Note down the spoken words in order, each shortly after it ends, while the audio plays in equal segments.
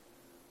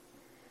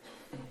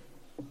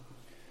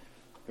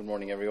Good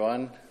morning,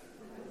 everyone.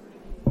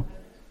 Let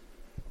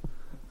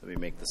me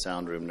make the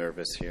sound room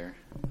nervous here.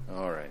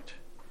 All right.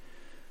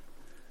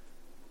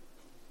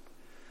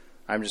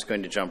 I'm just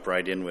going to jump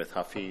right in with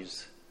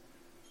Hafiz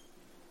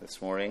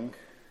this morning,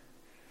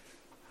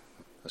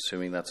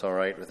 assuming that's all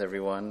right with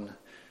everyone.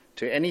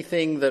 To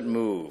anything that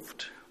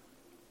moved.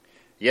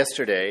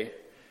 Yesterday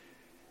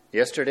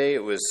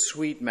it was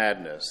sweet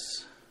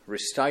madness,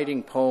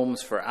 reciting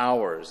poems for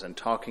hours and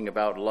talking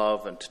about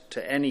love and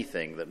to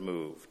anything that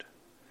moved.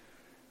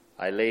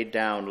 I laid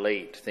down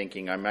late,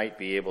 thinking I might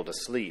be able to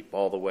sleep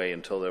all the way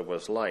until there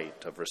was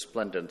light of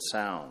resplendent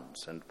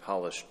sounds and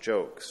polished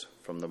jokes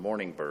from the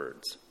morning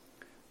birds.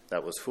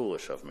 That was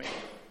foolish of me.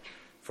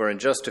 For in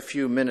just a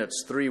few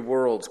minutes, 3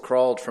 worlds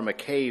crawled from a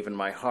cave in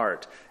my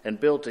heart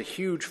and built a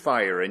huge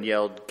fire and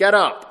yelled, "Get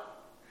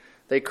up!"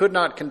 They could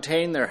not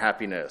contain their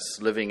happiness,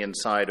 living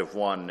inside of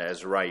one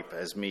as ripe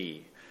as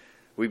me.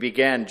 We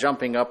began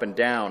jumping up and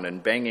down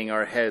and banging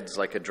our heads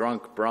like a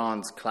drunk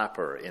bronze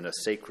clapper in a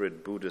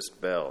sacred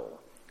Buddhist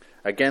bell,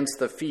 against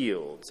the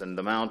fields and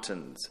the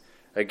mountains,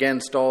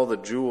 against all the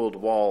jeweled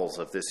walls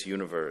of this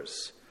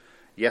universe.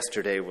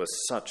 Yesterday was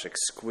such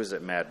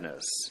exquisite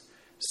madness,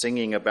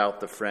 singing about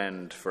the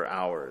friend for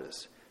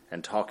hours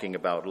and talking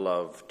about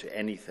love to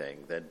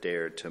anything that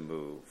dared to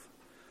move.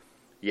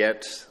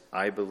 Yet,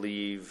 I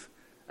believe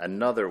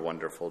another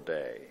wonderful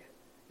day,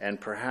 and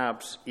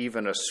perhaps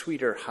even a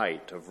sweeter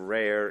height of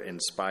rare,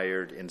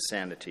 inspired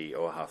insanity,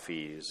 O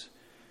Hafiz,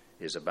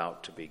 is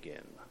about to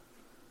begin.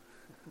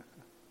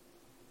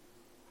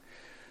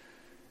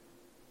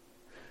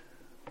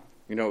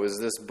 You know, it was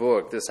this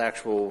book, this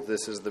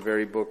is the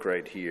very book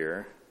right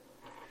here,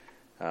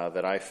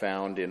 that I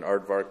found in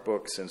Aardvark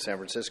Books in San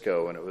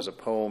Francisco, and it was a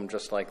poem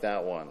just like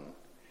that one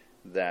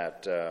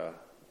that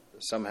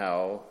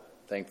somehow,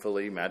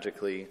 thankfully,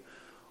 magically,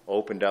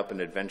 opened up an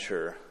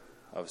adventure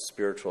of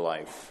spiritual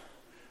life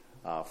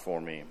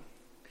for me.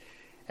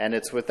 And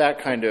it's with that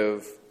kind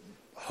of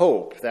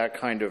hope, that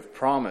kind of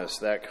promise,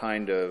 that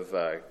kind of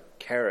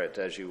carrot,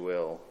 as you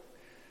will,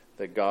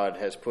 that God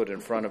has put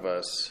in front of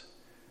us,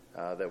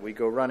 that we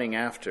go running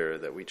after,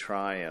 that we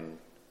try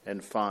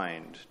and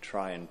find,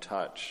 try and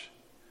touch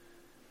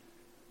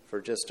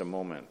for just a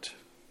moment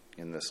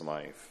in this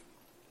life.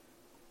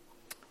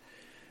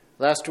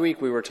 Last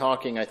week we were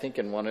talking, I think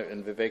in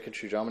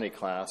Vivekachudamani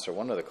class, or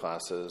one of the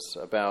classes,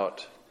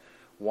 about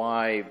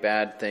why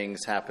bad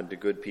things happen to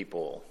good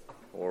people,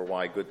 or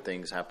why good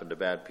things happen to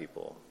bad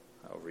people,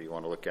 however you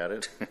want to look at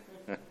it.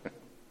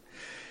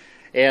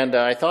 And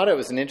I thought it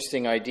was an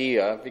interesting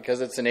idea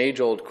because it's an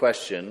age-old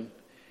question,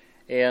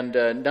 and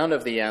none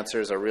of the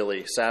answers are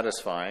really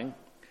satisfying.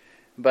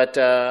 But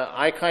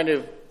I kind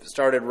of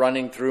started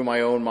running through my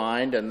own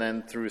mind, and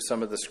then through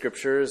some of the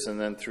scriptures, and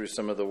then through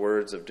some of the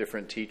words of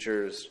different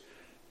teachers,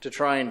 to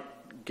try and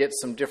get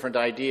some different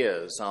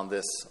ideas on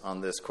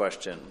this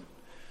question.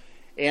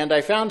 And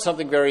I found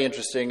something very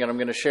interesting, and I'm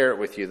going to share it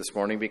with you this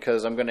morning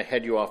because I'm going to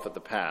head you off at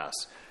the pass.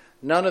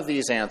 None of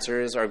these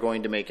answers are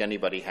going to make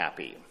anybody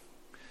happy.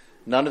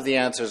 None of the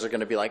answers are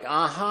going to be like,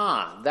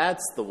 aha,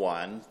 that's the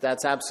one.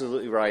 That's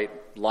absolutely right.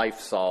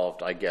 Life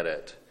solved. I get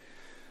it.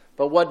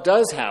 But what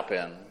does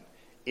happen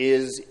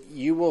is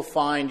you will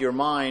find your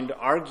mind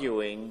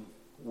arguing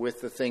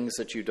with the things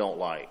that you don't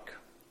like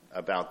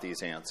about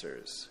these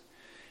answers.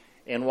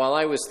 And while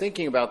I was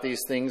thinking about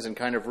these things and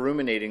kind of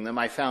ruminating them,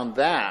 I found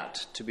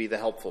that to be the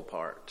helpful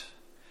part.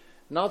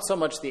 Not so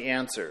much the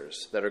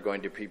answers that are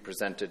going to be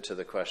presented to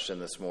the question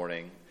this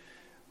morning,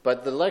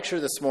 but the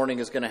lecture this morning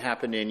is going to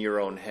happen in your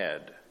own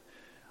head.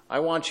 I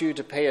want you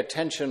to pay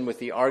attention with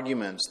the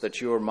arguments that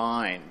your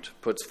mind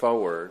puts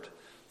forward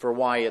for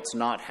why it's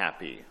not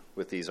happy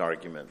with these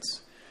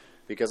arguments.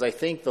 Because I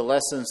think the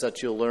lessons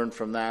that you'll learn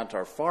from that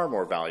are far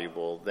more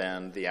valuable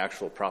than the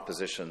actual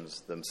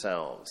propositions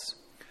themselves.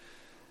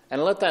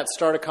 And let that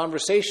start a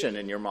conversation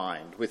in your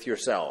mind with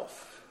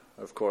yourself,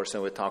 of course,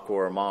 and with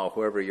Thakur Ma,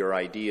 whoever your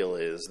ideal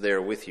is, there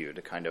with you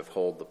to kind of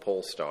hold the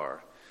pole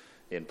star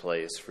in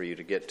place for you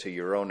to get to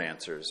your own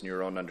answers and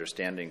your own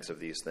understandings of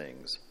these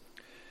things.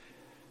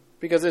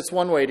 Because it's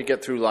one way to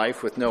get through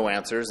life with no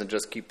answers and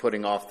just keep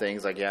putting off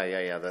things like,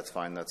 yeah, that's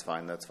fine,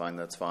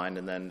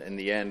 and then in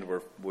the end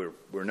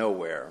we're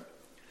nowhere.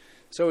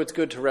 So it's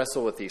good to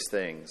wrestle with these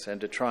things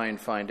and to try and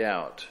find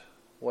out,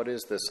 what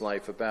is this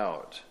life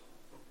about?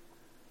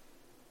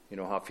 You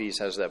know, Hafiz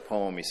has that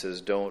poem. He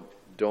says,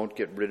 don't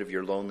get rid of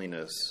your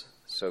loneliness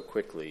so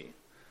quickly.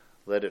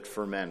 Let it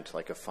ferment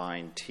like a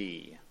fine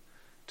tea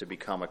to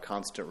become a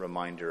constant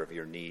reminder of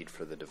your need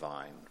for the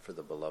divine, for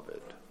the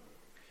beloved.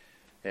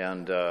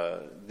 And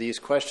these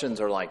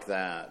questions are like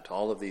that,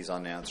 all of these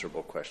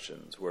unanswerable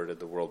questions. Where did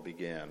the world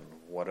begin?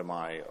 What am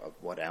I?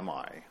 What am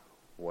I?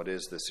 What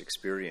is this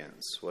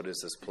experience? What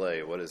is this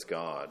play? What is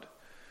God?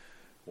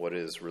 What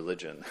is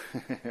religion?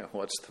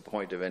 What's the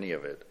point of any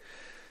of it?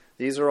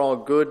 These are all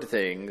good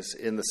things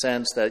in the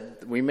sense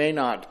that we may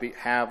not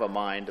have a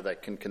mind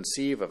that can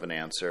conceive of an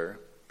answer,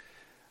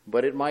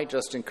 but it might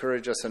just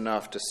encourage us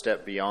enough to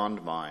step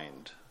beyond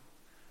mind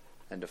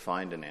and to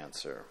find an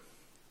answer.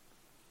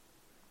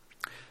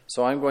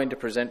 So I'm going to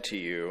present to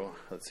you,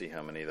 let's see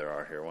how many there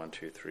are here, 1,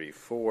 2, 3,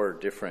 4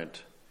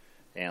 different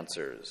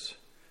answers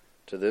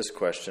to this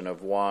question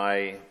of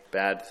why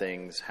bad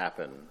things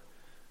happen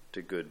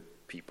to good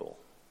people.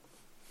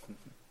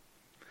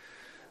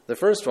 The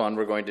first one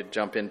we're going to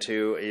jump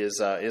into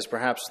is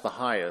perhaps the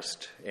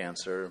highest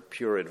answer,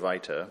 pure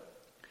Advaita,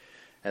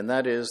 and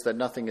that is that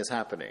nothing is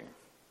happening.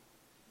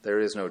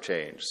 There is no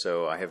change,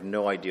 so I have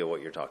no idea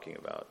what you're talking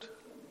about.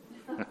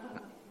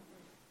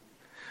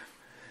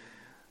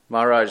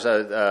 Maharaj,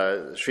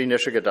 Sri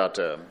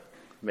Nisargadatta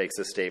makes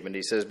a statement.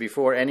 He says,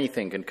 before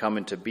anything can come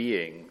into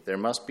being, there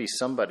must be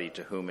somebody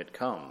to whom it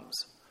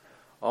comes.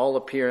 All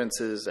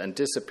appearances and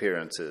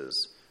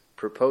disappearances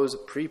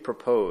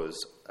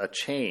pre-propose a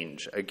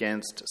change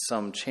against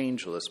some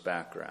changeless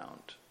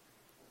background.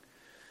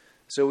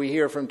 So we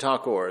hear from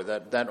Thakur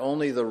that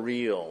only the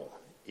real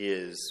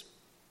is,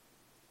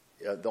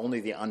 only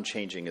the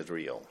unchanging is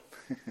real.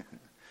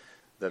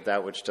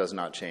 that which does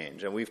not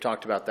change. And we've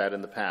talked about that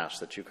in the past,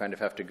 that you kind of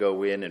have to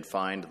go in and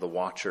find the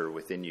watcher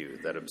within you,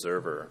 that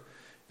observer,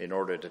 in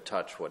order to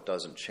touch what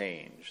doesn't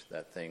change,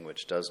 that thing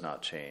which does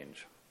not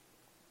change.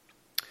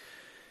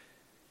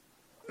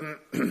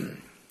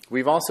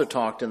 We've also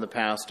talked in the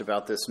past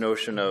about this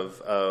notion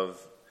of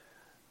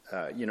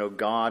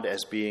God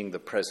as being the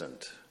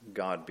present,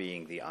 God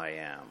being the I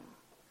am,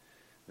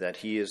 that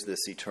he is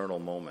this eternal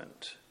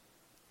moment.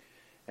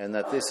 And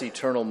that this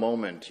eternal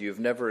moment, you've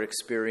never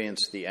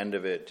experienced the end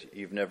of it,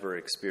 you've never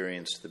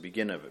experienced the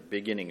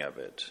beginning of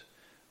it,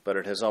 but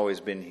it has always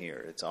been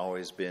here. It's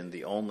always been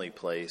the only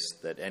place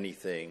that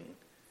anything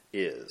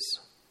is.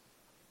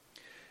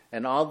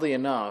 And oddly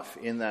enough,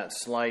 in that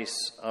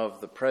slice of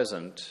the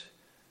present,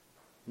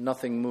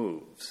 nothing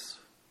moves.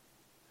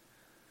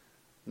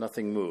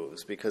 Nothing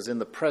moves, because in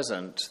the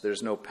present,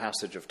 there's no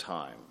passage of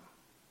time.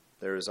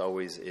 There is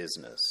always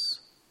isness.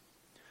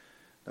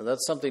 Now,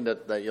 that's something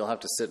that you'll have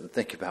to sit and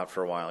think about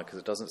for a while, because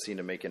it doesn't seem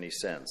to make any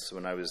sense.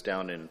 When I was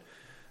down in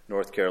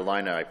North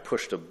Carolina, I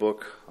pushed a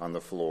book on the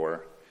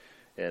floor,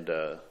 and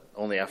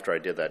only after I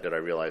did that did I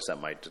realize that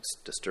might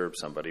disturb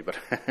somebody. But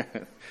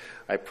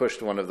I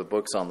pushed one of the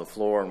books on the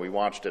floor, and we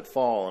watched it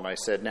fall, and I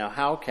said, now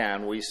how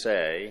can we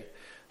say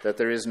that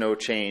there is no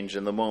change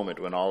in the moment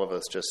when all of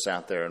us just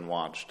sat there and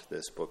watched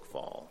this book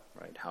fall,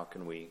 right? How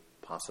can we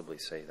possibly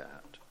say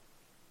that?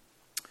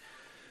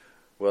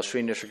 Well,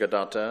 Sri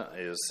Nisargadatta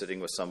is sitting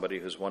with somebody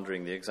who's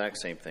wondering the exact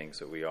same things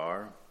that we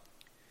are.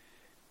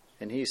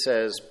 And he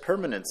says,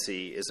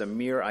 permanency is a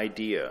mere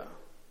idea,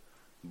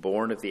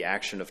 born of the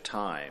action of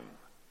time.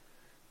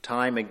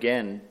 Time,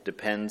 again,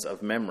 depends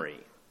of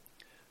memory.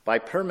 By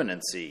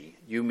permanency,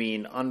 you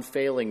mean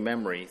unfailing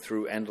memory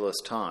through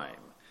endless time.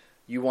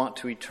 You want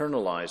to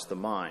eternalize the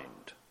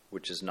mind,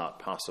 which is not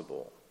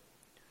possible.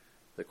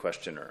 The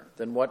questioner,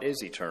 then what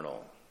is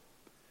eternal?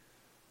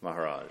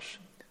 Maharaj,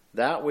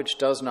 that which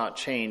does not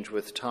change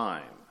with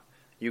time.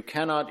 You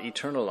cannot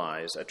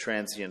eternalize a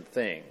transient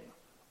thing.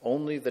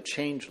 Only the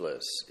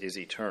changeless is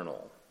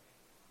eternal.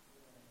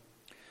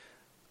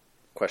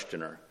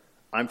 Questioner,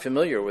 I'm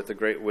familiar with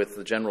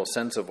the general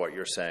sense of what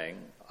you're saying.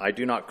 I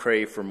do not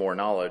crave for more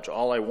knowledge.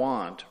 All I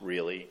want,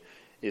 really,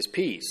 is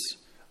peace.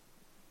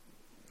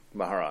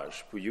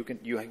 Maharaj, you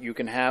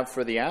can have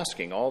for the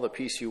asking all the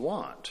peace you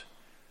want.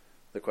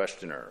 The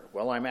questioner,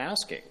 well, I'm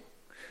asking.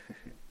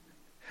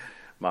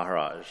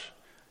 Maharaj,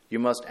 you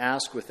must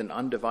ask with an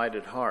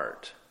undivided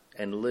heart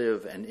and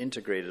live an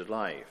integrated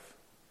life.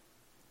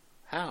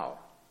 How?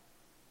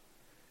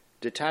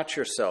 Detach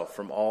yourself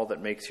from all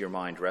that makes your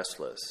mind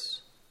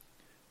restless.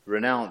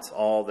 Renounce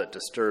all that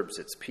disturbs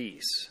its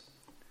peace.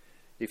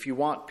 If you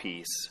want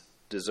peace,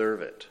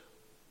 deserve it.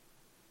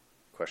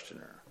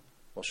 Questioner,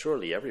 well,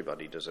 surely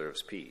everybody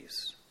deserves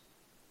peace.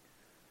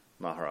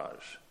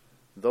 Maharaj,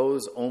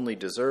 those only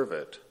deserve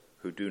it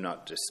who do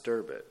not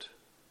disturb it.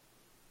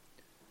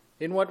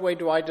 In what way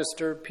do I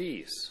disturb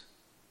peace?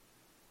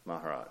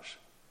 Maharaj,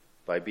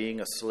 by being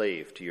a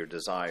slave to your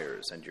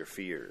desires and your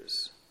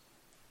fears.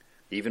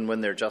 Even when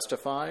they're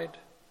justified?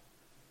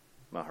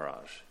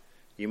 Maharaj,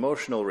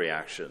 emotional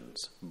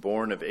reactions,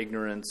 born of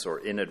ignorance or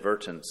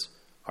inadvertence,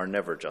 are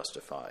never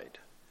justified.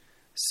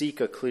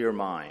 Seek a clear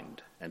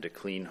mind and a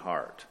clean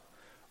heart.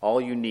 All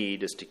you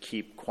need is to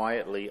keep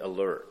quietly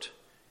alert,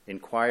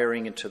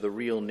 inquiring into the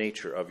real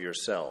nature of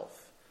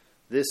yourself.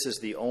 This is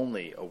the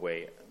only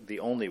way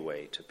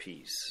to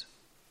peace.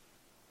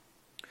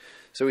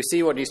 So we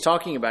see what he's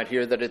talking about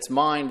here, that it's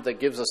mind that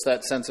gives us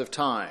that sense of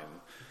time.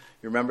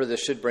 You remember,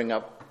 this should bring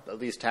up at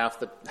least half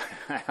the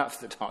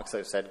talks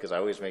I've said, because I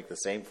always make the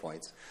same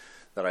points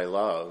that I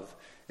love,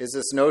 is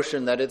this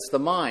notion that it's the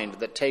mind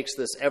that takes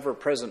this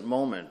ever-present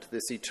moment,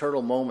 this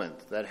eternal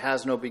moment that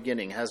has no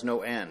beginning, has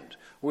no end,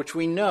 which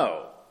we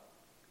know,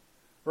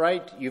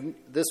 right?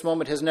 This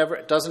moment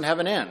doesn't have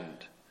an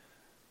end.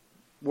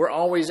 We're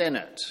always in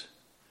it.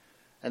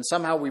 And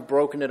somehow we've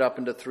broken it up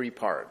into 3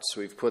 parts.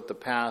 We've put the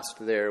past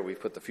there, we've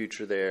put the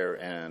future there,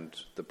 and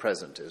the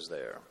present is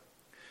there.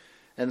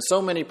 And so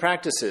many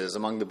practices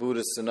among the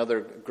Buddhists and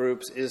other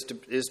groups is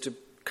to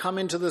come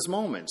into this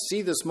moment,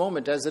 see this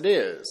moment as it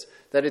is,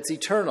 that it's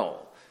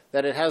eternal,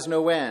 that it has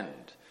no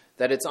end,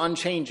 that it's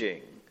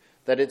unchanging,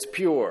 that it's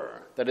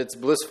pure, that it's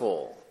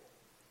blissful,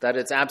 that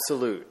it's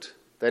absolute,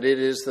 that it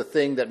is the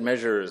thing that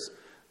measures,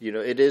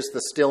 it is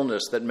the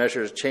stillness that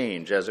measures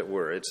change, as it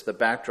were. It's the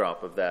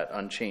backdrop of that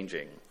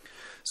unchanging.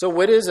 So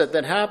what is it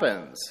that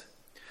happens?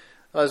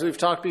 As we've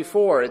talked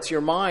before, it's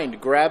your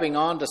mind grabbing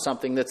onto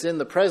something that's in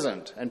the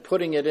present and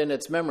putting it in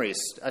its memories,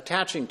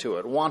 attaching to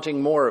it,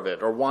 wanting more of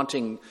it, or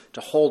wanting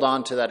to hold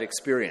on to that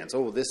experience.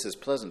 Oh, this is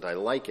pleasant. I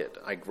like it.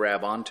 I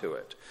grab onto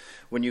it.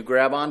 When you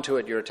grab onto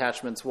it, your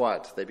attachments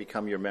what? They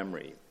become your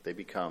memory. They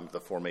become the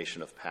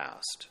formation of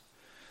past.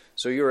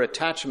 So your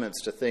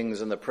attachments to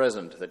things in the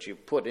present that you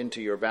put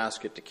into your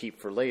basket to keep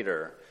for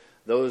later,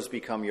 those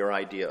become your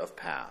idea of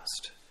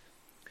past.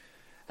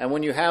 And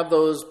when you have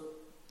those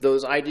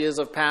ideas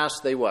of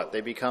past, they what?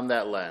 They become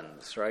that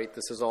lens, right?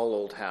 This is all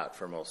old hat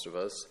for most of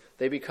us.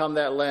 They become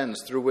that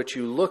lens through which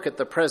you look at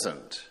the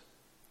present.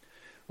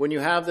 When you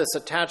have this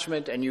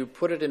attachment and you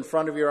put it in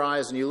front of your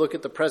eyes and you look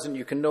at the present,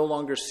 you can no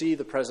longer see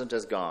the present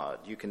as God.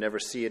 You can never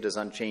see it as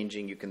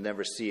unchanging. You can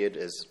never see it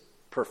as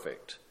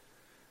perfect,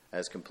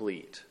 as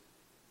complete.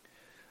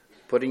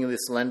 Putting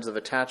this lens of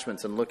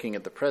attachments and looking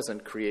at the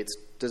present creates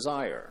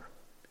desire,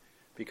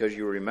 because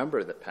you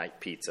remember the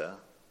pizza.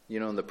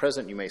 In the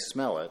present you may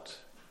smell it.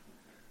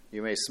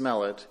 You may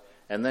smell it,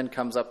 and then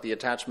comes up the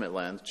attachment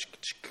lens,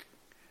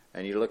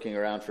 and you're looking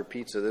around for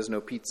pizza. There's no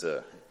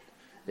pizza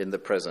in the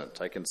present.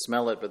 I can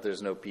smell it, but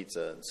there's no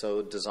pizza.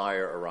 So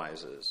desire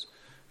arises.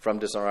 From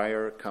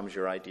desire comes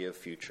your idea of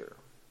future,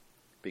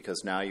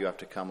 because now you have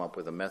to come up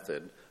with a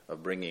method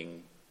of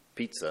bringing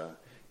pizza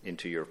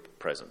into your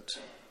present,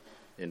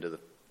 into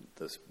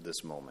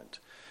this moment.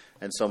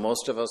 And so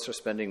most of us are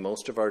spending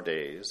most of our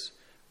days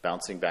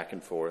bouncing back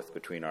and forth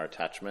between our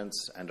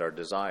attachments and our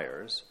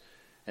desires,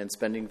 and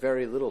spending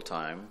very little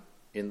time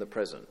in the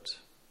present.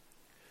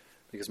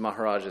 Because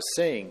Maharaj is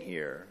saying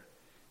here,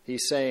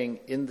 he's saying,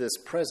 in this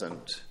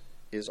present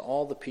is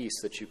all the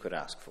peace that you could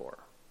ask for.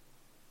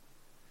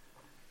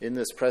 In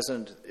this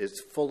present,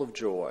 it's full of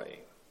joy.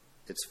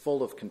 It's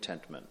full of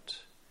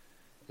contentment.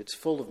 It's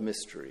full of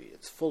mystery.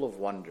 It's full of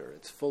wonder.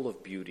 It's full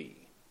of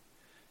beauty.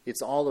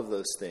 It's all of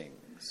those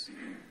things.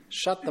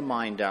 Shut the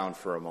mind down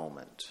for a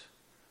moment.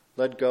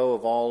 Let go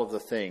of all of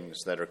the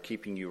things that are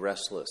keeping you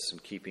restless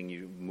and keeping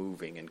you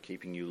moving and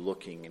keeping you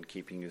looking and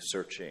keeping you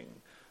searching.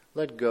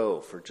 Let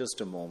go for just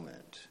a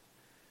moment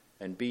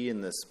and be in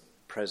this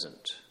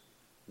present,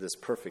 this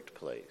perfect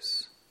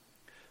place.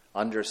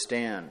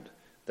 Understand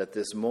that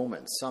this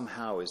moment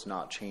somehow is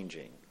not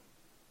changing.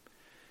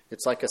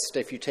 It's like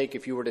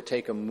if you were to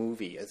take a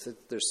movie,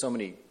 there's so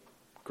many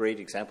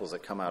great examples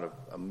that come out of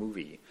a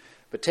movie.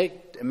 But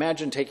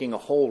imagine taking a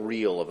whole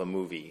reel of a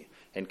movie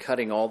and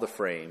cutting all the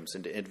frames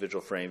into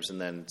individual frames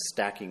and then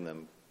stacking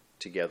them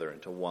together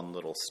into one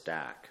little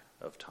stack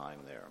of time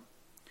there.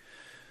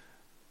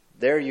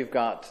 There you've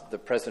got the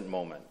present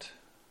moment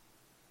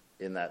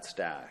in that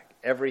stack.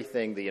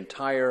 Everything, the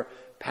entire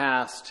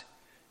past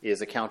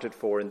is accounted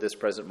for in this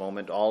present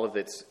moment. All of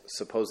its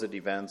supposed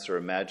events or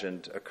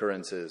imagined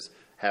occurrences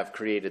have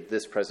created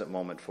this present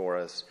moment for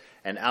us.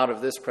 And out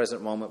of this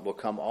present moment will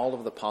come all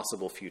of the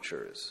possible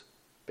futures,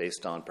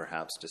 based on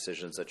perhaps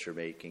decisions that you're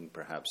making,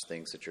 perhaps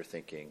things that you're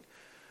thinking,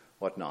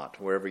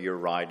 whatnot. Wherever your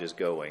ride is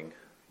going,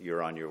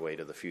 you're on your way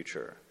to the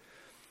future.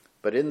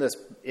 But in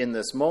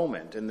this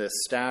moment, in this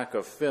stack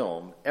of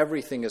film,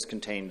 everything is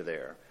contained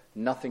there.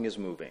 Nothing is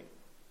moving.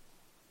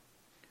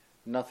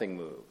 Nothing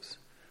moves.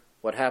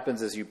 What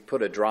happens is you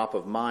put a drop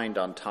of mind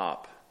on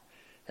top,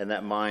 and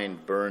that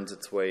mind burns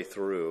its way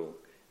through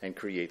and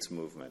creates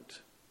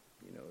movement.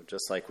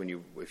 Just like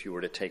if you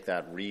were to take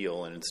that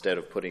reel and instead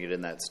of putting it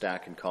in that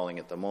stack and calling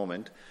it the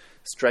moment,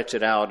 stretch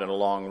it out in a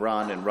long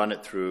run and run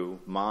it through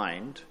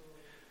mind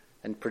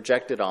and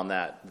project it on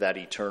that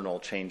eternal,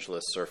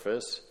 changeless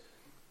surface.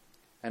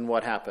 And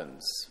what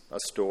happens? A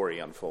story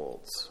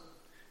unfolds.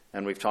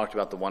 And we've talked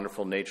about the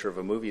wonderful nature of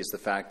a movie is the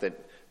fact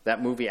that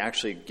that movie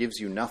actually gives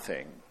you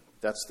nothing.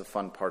 That's the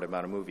fun part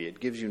about a movie. It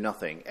gives you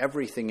nothing.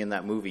 Everything in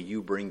that movie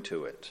you bring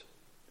to it.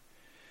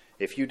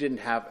 If you didn't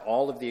have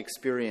all of the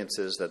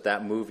experiences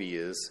that movie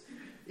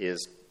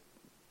is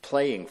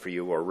playing for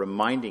you or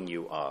reminding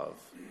you of,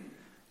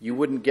 you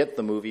wouldn't get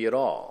the movie at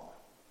all.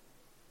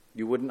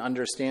 You wouldn't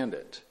understand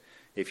it.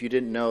 If you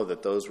didn't know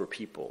that those were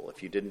people,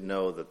 if you didn't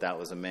know that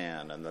was a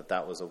man and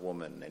that was a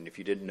woman, and if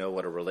you didn't know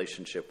what a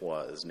relationship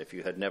was, and if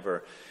you had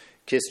never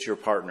kissed your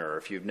partner,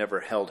 if you've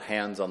never held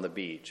hands on the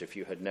beach, if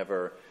you had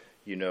never,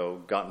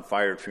 gotten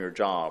fired from your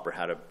job or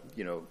had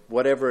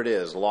whatever it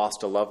is,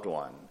 lost a loved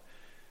one,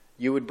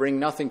 you would bring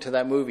nothing to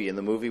that movie, and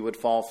the movie would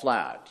fall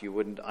flat. You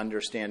wouldn't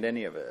understand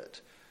any of it.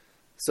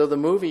 So the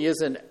movie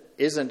isn't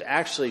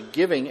actually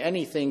giving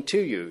anything to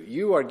you.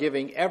 You are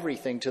giving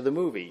everything to the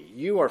movie.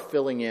 You are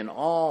filling in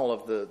all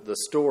of the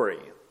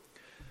story,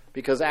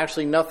 because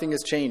actually nothing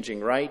is changing,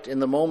 right? In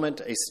the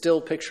moment, a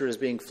still picture is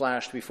being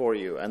flashed before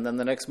you, and then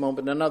the next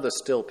moment, another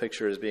still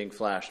picture is being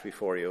flashed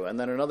before you, and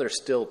then another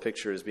still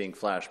picture is being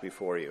flashed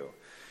before you.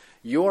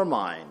 Your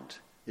mind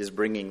is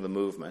bringing the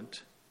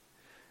movement.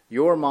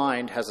 Your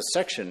mind has a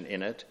section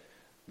in it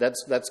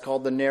That's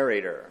called the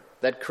narrator.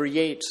 That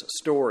creates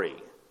story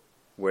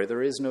where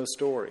there is no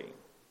story.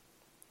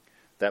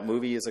 That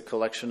movie is a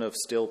collection of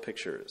still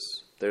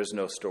pictures. There's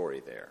no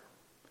story there.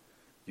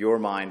 Your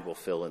mind will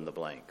fill in the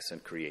blanks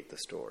and create the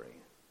story.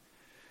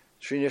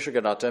 Sri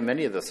Nisargadatta,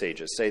 many of the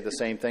sages say the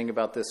same thing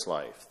about this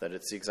life, that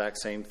it's the exact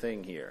same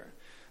thing here.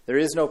 There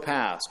is no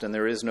past and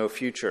there is no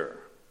future.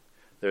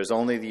 There's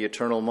only the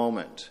eternal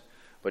moment.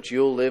 But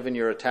you'll live in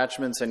your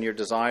attachments and your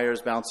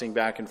desires bouncing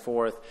back and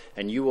forth,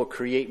 and you will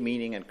create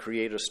meaning and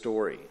create a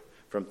story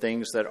from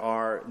things that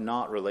are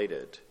not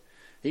related.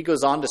 He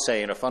goes on to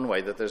say in a fun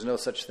way that there's no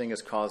such thing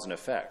as cause and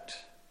effect,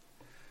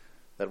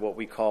 that what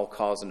we call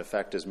cause and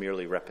effect is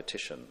merely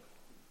repetition.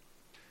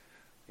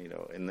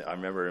 I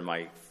remember in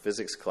my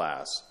physics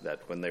class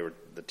that when the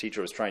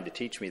teacher was trying to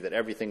teach me that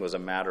everything was a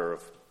matter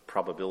of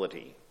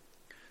probability,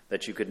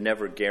 that you could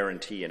never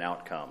guarantee an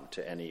outcome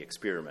to any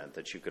experiment,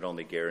 that you could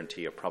only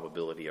guarantee a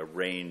probability, a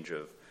range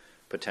of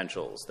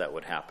potentials that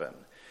would happen.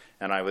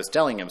 And I was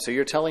telling him, so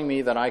you're telling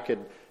me that I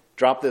could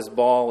drop this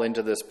ball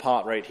into this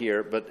pot right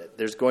here, but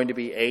there's going to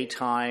be a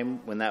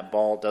time when that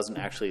ball doesn't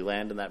actually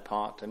land in that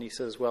pot? And he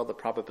says, well, the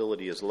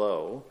probability is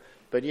low,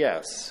 but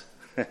yes,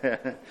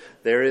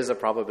 there is a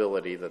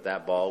probability that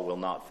that ball will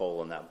not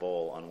fall in that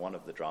bowl on one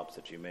of the drops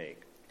that you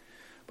make.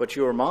 But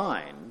your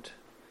mind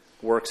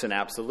works in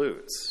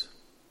absolutes.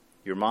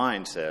 Your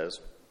mind says,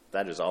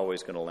 that is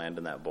always going to land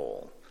in that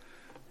bowl.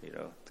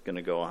 It's going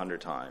to go 100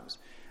 times.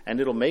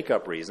 And it'll make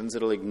up reasons.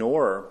 It'll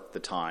ignore the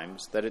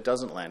times that it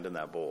doesn't land in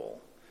that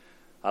bowl.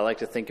 I like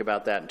to think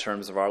about that in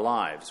terms of our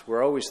lives.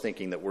 We're always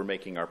thinking that we're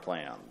making our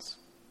plans.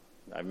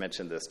 I've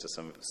mentioned this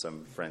to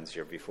some friends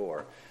here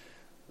before.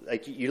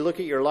 Like, you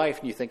look at your life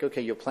and you think,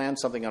 okay, you'll plan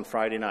something on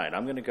Friday night.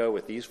 I'm going to go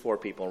with these 4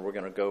 people and we're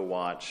going to go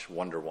watch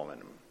Wonder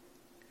Woman.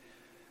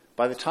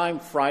 By the time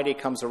Friday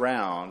comes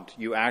around,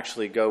 you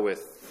actually go with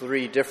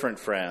 3 different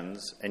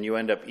friends and you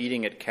end up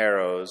eating at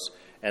Caro's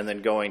and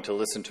then going to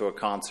listen to a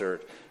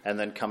concert and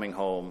then coming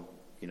home,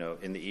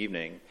 in the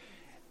evening.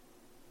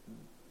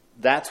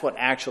 That's what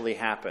actually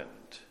happened.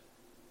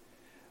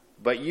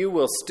 But you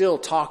will still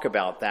talk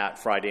about that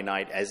Friday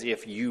night as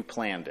if you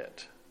planned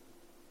it.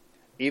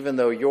 Even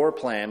though your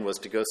plan was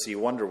to go see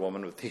Wonder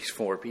Woman with these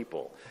 4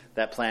 people.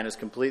 That plan has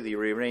completely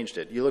rearranged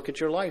it. You look at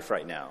your life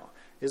right now.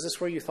 Is this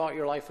where you thought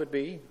your life would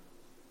be?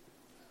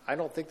 I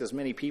don't think there's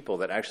many people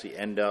that actually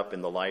end up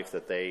in the life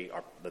that they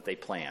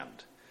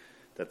planned,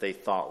 that they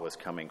thought was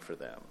coming for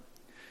them.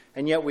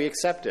 And yet we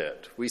accept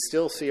it. We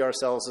still see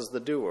ourselves as the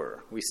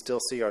doer. We still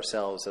see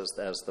ourselves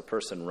as the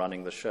person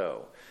running the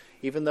show,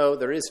 even though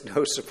there is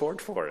no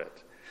support for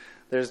it.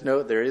 There is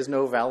no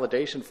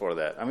validation for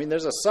that. I mean,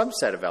 there's a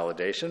subset of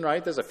validation,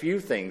 right? There's a few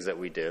things that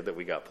we did that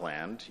we got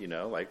planned,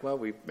 like, well,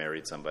 we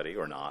married somebody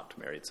or not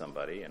married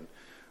somebody, and,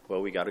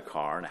 well, we got a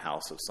car and a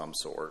house of some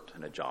sort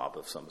and a job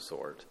of some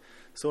sort.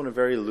 So in a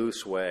very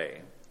loose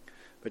way.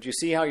 But you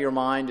see how your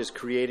mind is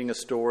creating a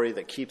story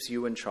that keeps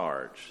you in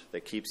charge,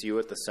 that keeps you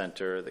at the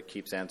center, that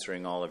keeps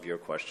answering all of your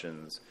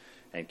questions,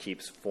 and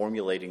keeps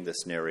formulating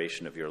this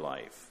narration of your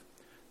life.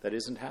 That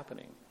isn't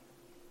happening.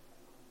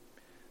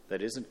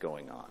 That isn't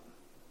going on.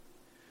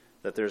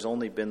 That there's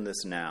only been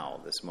this now,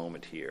 this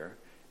moment here,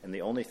 and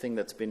the only thing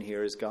that's been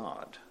here is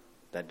God,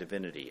 that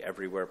divinity,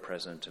 everywhere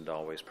present and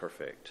always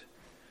perfect.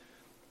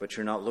 But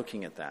you're not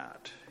looking at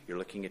that. You're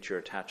looking at your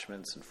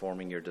attachments and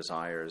forming your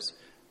desires,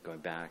 going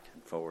back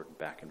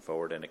and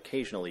forward, and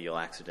occasionally you'll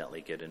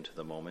accidentally get into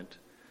the moment,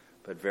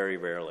 but very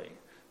rarely.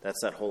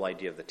 That's that whole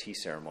idea of the tea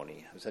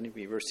ceremony. Has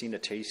anybody ever seen a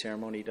tea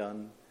ceremony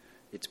done?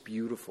 It's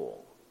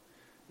beautiful.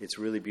 It's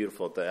really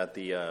beautiful. At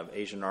the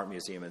Asian Art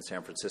Museum in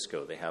San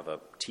Francisco, they have a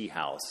tea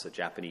house, a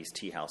Japanese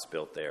tea house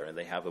built there, and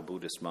they have a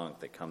Buddhist monk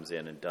that comes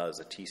in and does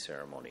a tea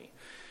ceremony.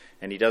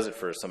 And he does it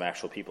for some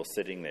actual people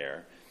sitting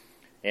there,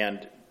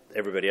 and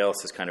everybody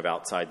else is kind of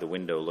outside the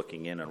window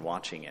looking in and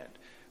watching it.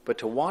 But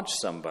to watch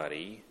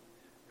somebody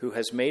who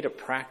has made a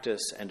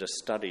practice and a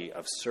study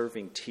of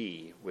serving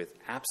tea with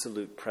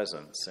absolute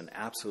presence and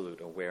absolute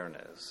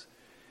awareness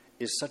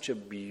is such a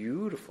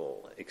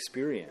beautiful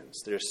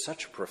experience. There's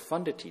such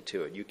profundity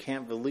to it. You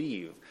can't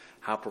believe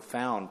how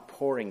profound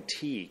pouring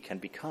tea can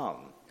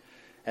become.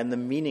 And the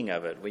meaning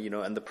of it,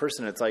 and the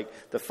person, it's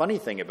like, the funny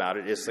thing about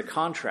it is the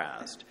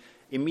contrast.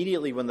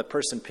 Immediately when the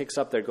person picks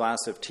up their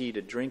glass of tea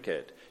to drink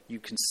it, you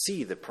can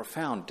see the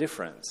profound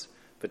difference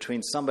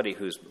between somebody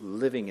who's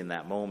living in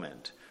that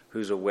moment,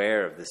 who's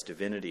aware of this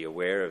divinity,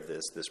 aware of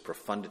this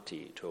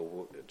profundity,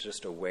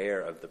 just aware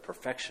of the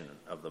perfection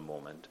of the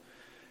moment,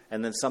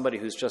 and then somebody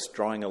who's just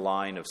drawing a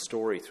line of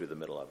story through the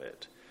middle of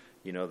it.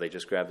 They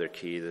just grab their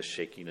key, there's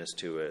shakiness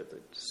to it, they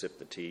sip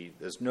the tea.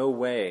 There's no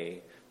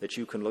way that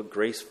you can look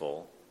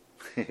graceful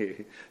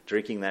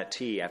drinking that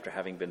tea after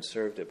having been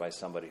served it by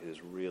somebody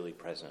who's really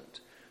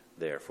present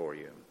there for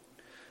you.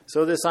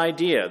 So this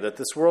idea that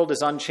this world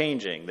is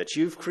unchanging, that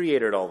you've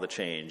created all the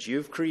change,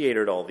 you've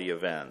created all the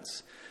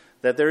events,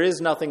 that there is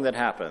nothing that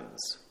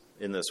happens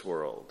in this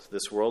world.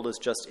 This world is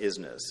just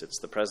isness. It's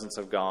the presence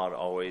of God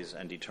always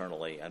and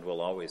eternally, and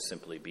will always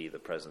simply be the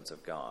presence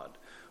of God.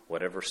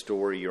 Whatever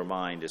story your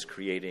mind is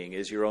creating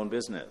is your own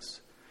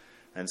business.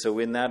 And so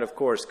in that, of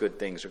course, good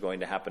things are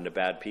going to happen to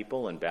bad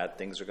people and bad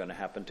things are going to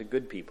happen to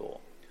good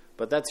people.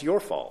 But that's your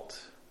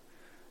fault.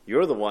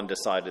 You're the one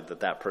decided that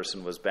that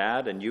person was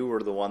bad, and you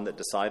were the one that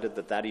decided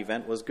that that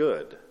event was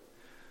good.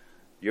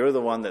 You're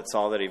the one that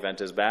saw that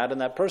event as bad, and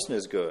that person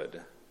is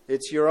good.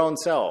 It's your own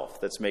self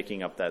that's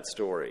making up that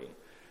story.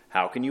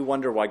 How can you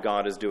wonder why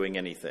God is doing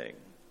anything?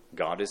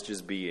 God is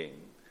just being.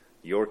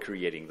 You're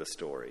creating the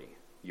story.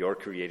 You're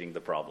creating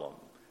the problem.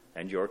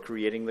 And you're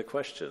creating the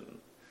question.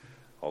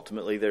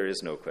 Ultimately, there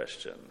is no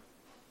question.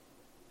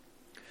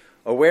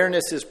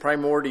 Awareness is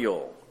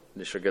primordial,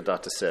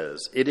 Nisargadatta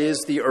says. It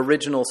is the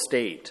original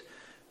state,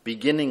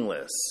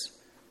 beginningless,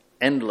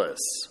 endless,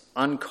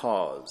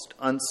 uncaused,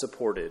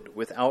 unsupported,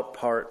 without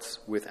parts,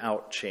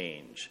 without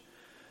change.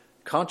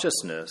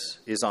 Consciousness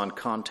is on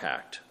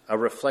contact, a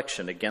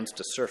reflection against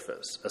a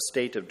surface, a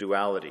state of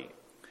duality.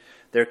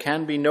 There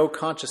can be no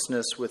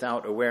consciousness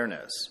without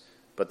awareness,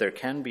 but there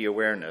can be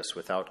awareness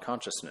without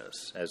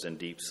consciousness, as in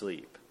deep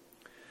sleep.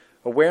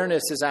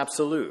 Awareness is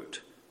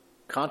absolute.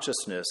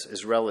 Consciousness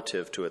is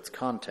relative to its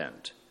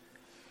content.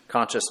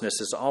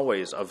 Consciousness is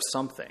always of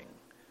something.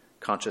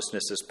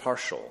 Consciousness is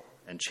partial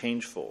and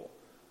changeful.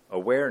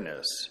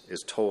 Awareness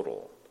is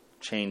total,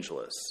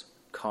 changeless,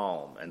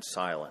 calm, and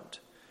silent.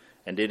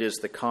 And it is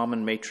the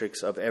common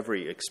matrix of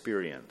every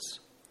experience.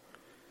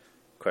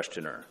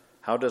 Questioner: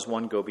 how does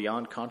one go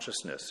beyond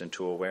consciousness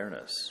into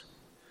awareness?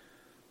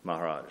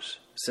 Maharaj: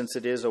 since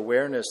it is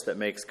awareness that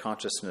makes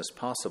consciousness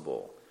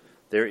possible,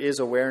 there is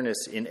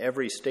awareness in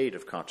every state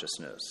of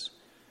consciousness.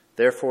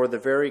 Therefore, the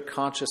very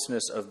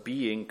consciousness of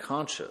being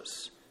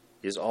conscious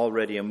is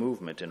already a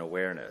movement in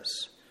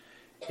awareness.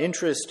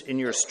 Interest in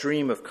your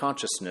stream of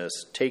consciousness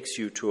takes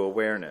you to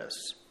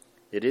awareness.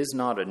 It is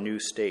not a new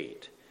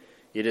state.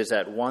 It is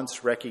at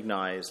once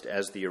recognized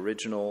as the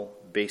original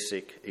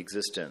basic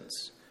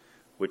existence,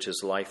 which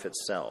is life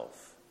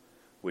itself,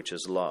 which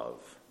is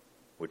love,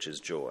 which is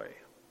joy.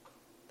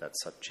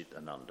 That's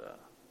Satchitananda.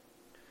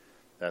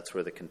 That's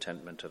where the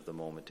contentment of the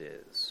moment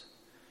is.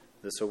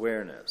 This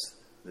awareness,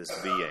 this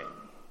being.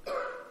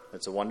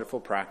 It's a wonderful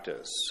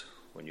practice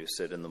when you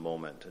sit in the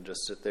moment and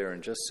just sit there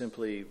and just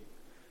simply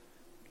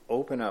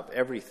open up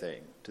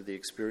everything to the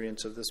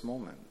experience of this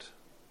moment.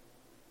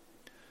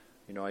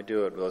 You know, I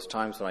do it those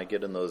times when I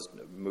get in those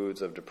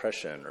moods of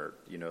depression or,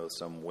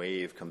 some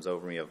wave comes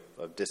over me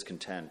of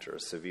discontent or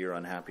severe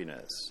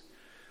unhappiness.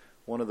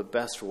 One of the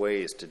best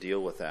ways to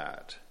deal with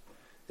that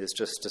is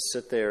just to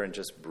sit there and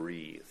just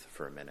breathe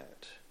for a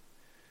minute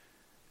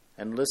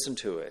and listen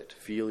to it.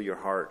 Feel your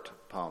heart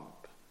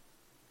pump.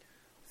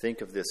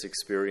 Think of this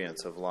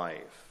experience of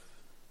life,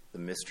 the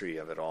mystery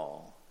of it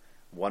all.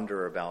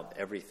 Wonder about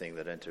everything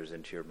that enters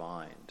into your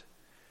mind.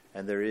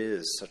 And there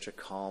is such a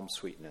calm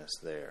sweetness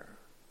there,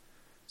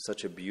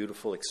 such a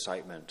beautiful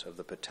excitement of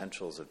the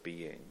potentials of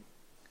being,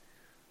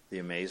 the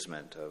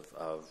amazement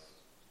of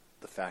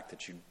the fact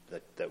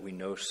that we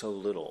know so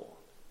little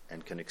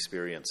and can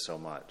experience so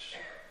much.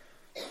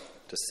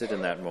 To sit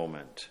in that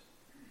moment.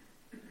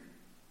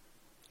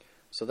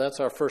 So that's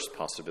our first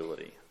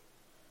possibility.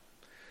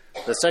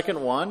 The second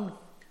one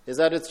is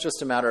that it's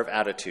just a matter of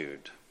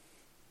attitude.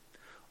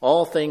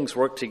 All things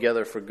work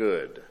together for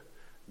good.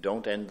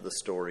 Don't end the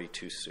story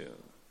too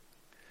soon.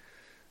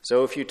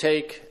 So if you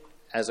take,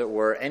 as it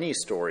were, any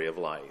story of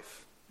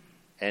life,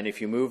 and if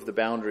you move the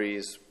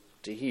boundaries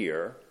to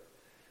here,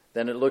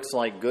 then it looks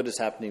like good is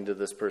happening to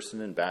this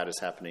person and bad is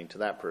happening to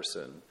that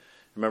person.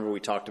 Remember we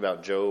talked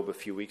about Job a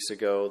few weeks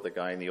ago, the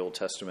guy in the Old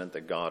Testament,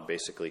 that God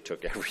basically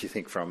took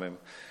everything from him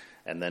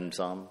and then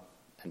some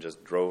and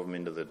just drove him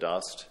into the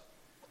dust.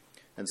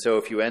 And so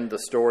if you end the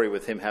story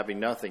with him having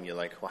nothing, you're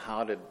like, well,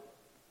 how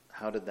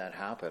did that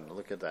happen?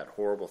 Look at that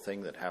horrible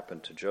thing that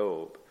happened to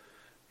Job.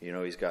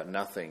 He's got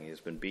nothing. He's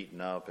been beaten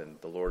up and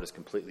the Lord has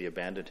completely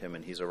abandoned him,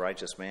 and he's a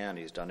righteous man.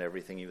 He's done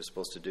everything he was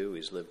supposed to do.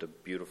 He's lived a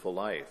beautiful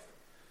life.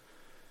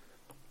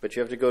 But you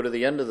have to go to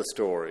the end of the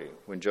story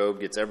when Job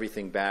gets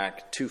everything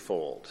back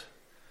twofold.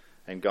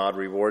 And God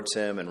rewards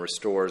him and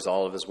restores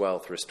all of his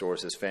wealth,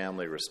 restores his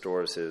family,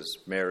 restores his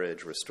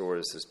marriage,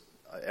 restores his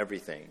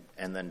everything,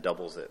 and then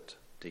doubles it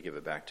to give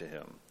it back to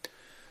him.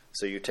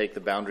 So you take the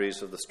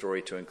boundaries of the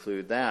story to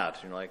include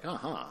that. And you're like,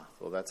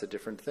 well, that's a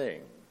different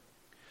thing.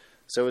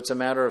 So it's a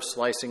matter of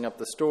slicing up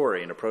the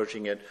story and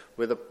approaching it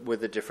with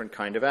a different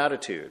kind of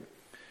attitude.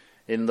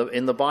 In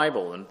the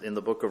Bible, in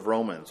the book of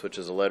Romans, which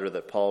is a letter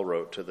that Paul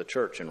wrote to the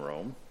church in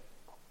Rome,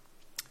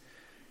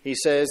 he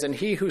says, "And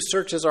he who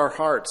searches our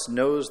hearts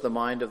knows the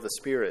mind of the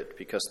Spirit,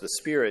 because the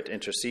Spirit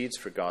intercedes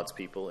for God's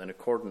people in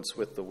accordance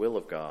with the will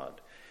of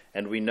God.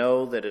 And we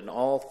know that in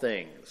all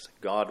things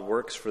God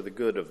works for the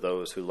good of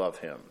those who love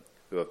him,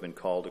 who have been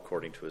called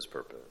according to his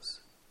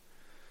purpose."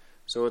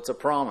 So it's a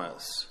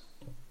promise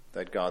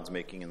that God's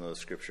making in those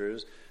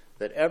scriptures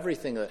that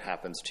everything that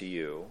happens to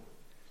you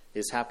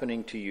is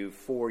happening to you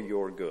for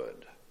your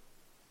good.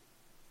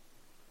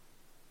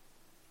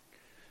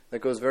 That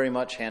goes very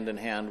much hand in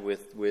hand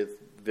with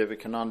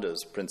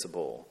Vivekananda's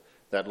principle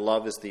that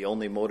love is the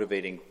only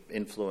motivating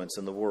influence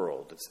in the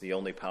world. It's the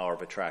only power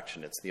of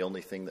attraction. It's the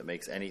only thing that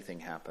makes anything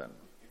happen.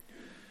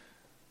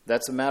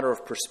 That's a matter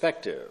of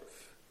perspective.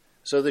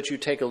 So that you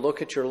take a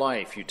look at your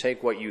life, you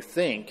take what you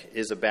think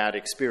is a bad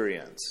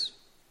experience.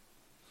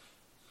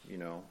 You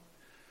know,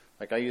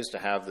 like I used to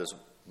have this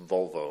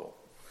Volvo.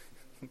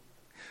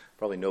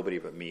 Probably nobody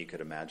but me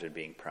could imagine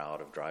being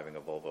proud of driving a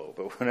Volvo.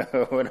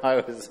 But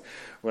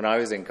when I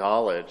was in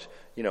college,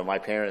 you know, my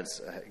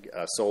parents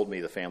sold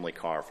me the family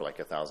car for like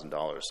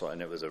 $1,000. So,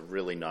 and it was a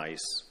really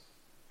nice,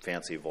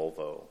 fancy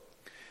Volvo.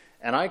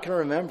 And I can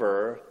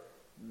remember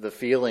the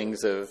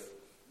feelings of,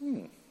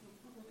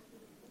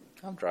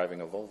 I'm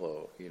driving a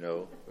Volvo, you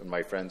know, and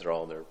my friends are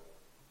all in their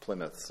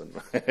Plymouths and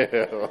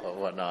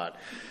whatnot.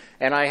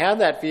 And I had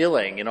that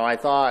feeling, you know, I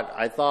thought,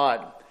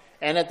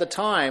 and at the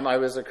time I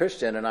was a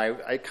Christian, and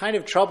it kind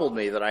of troubled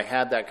me that I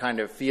had that kind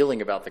of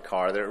feeling about the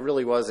car, that it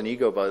really was an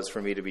ego buzz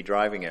for me to be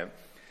driving it.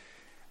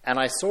 And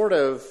I sort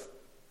of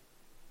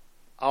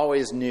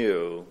always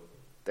knew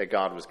that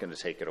God was going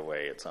to take it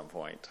away at some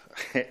point.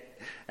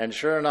 And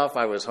sure enough,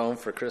 I was home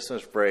for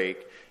Christmas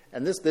break,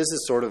 and this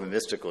is sort of a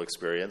mystical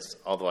experience,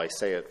 although I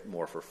say it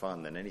more for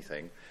fun than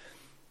anything.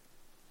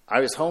 I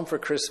was home for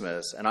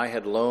Christmas, and I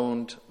had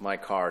loaned my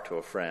car to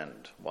a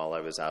friend while I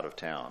was out of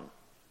town.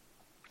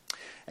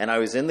 And I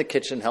was in the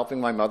kitchen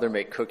helping my mother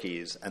make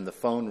cookies, and the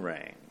phone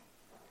rang.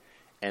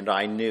 And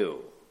I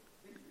knew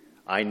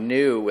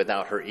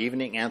without her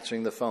even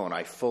answering the phone,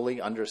 I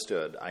fully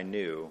understood, I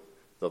knew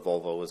the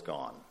Volvo was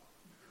gone.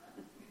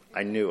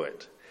 I knew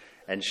it.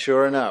 And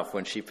sure enough,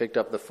 when she picked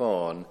up the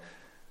phone,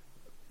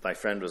 my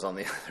friend was on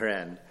the other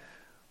end.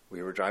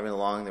 We were driving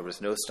along. There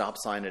was no stop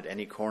sign at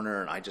any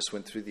corner, and I just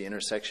went through the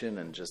intersection,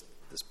 and just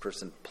this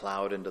person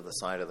plowed into the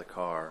side of the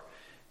car,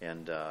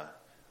 and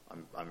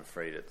I'm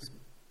afraid it's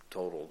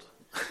totaled.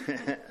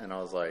 And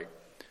I was like,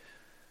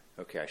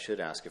 okay, I should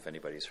ask if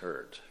anybody's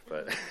hurt,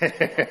 but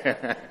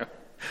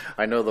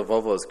I know the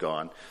Volvo's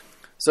gone.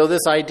 So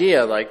this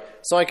idea,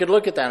 so I could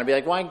look at that and be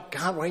like, why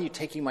are you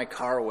taking my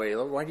car away?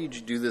 Why did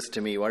you do this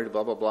to me? Why did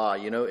blah, blah, blah?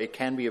 You know, it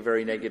can be a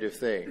very negative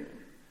thing.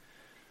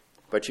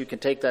 But you can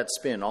take that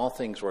spin. All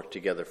things work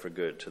together for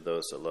good to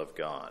those that love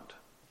God.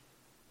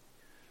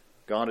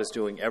 God is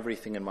doing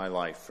everything in my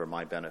life for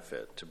my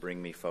benefit, to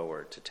bring me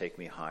forward, to take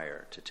me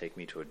higher, to take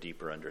me to a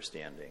deeper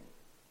understanding.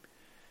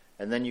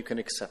 And then you can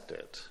accept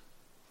it.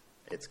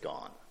 It's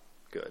gone.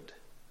 Good.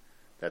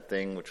 That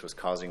thing which was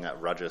causing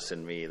that ruggedness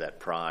in me, that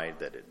pride,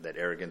 that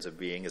arrogance of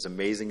being, as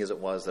amazing as it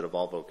was that a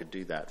Volvo could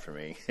do that for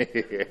me,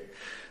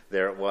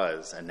 there it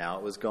was, and now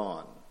it was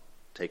gone,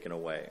 taken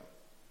away.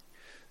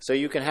 So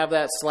you can have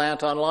that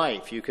slant on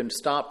life. You can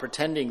stop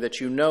pretending that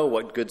you know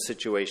what good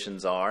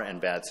situations are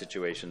and bad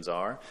situations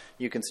are.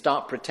 You can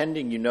stop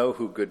pretending you know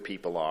who good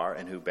people are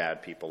and who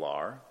bad people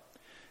are.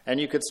 And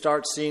you could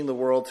start seeing the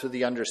world through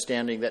the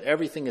understanding that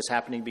everything is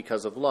happening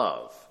because of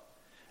love.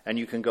 And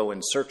you can go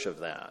in search of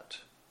that.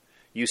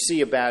 You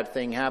see a bad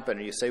thing happen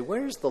and you say,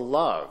 where's the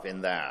love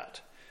in that?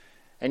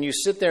 And you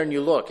sit there and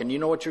you look, and you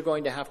know what you're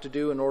going to have to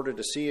do in order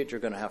to see it? You're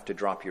going to have to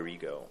drop your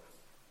ego.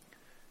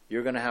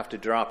 You're going to have to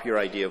drop your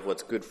idea of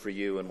what's good for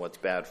you and what's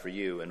bad for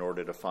you in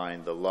order to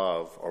find the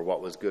love or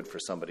what was good for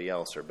somebody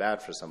else or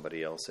bad for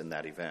somebody else in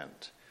that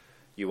event.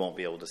 You won't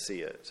be able to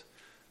see it.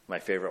 My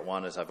favorite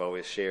one, as I've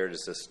always shared,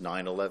 is this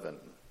 9/11.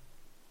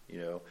 You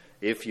know,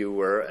 if you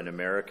were an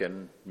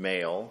American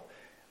male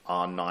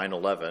on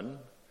 9/11,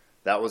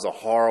 that was a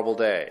horrible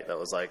day. That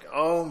was like,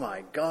 oh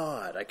my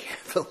God, I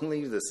can't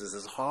believe this. This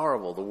is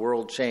horrible. The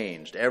world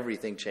changed.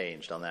 Everything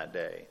changed on that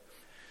day.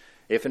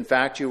 If, in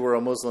fact, you were a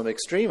Muslim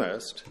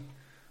extremist,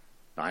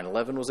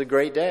 9/11 was a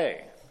great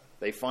day.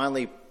 They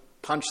finally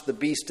punched the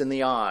beast in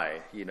the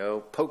eye, you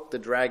know, poked the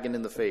dragon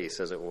in the face,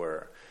 as it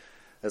were.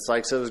 It's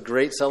like, so it was a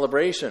great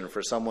celebration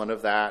for someone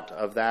of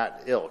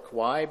that ilk.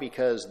 Why?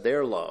 Because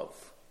their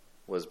love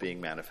was being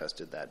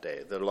manifested that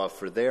day. Their love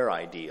for their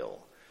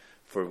ideal,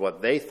 for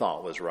what they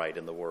thought was right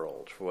in the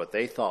world, for what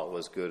they thought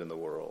was good in the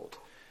world.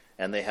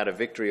 And they had a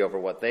victory over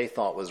what they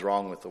thought was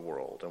wrong with the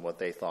world and what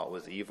they thought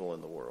was evil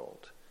in the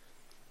world.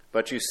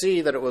 But you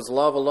see that it was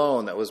love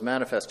alone that was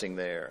manifesting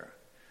there.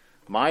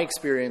 My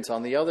experience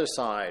on the other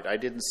side, I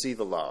didn't see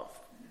the love.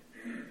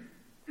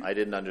 I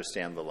didn't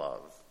understand the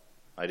love.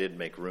 I didn't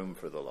make room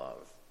for the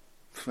love.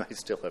 I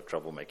still have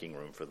trouble making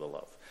room for the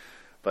love.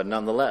 But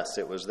nonetheless,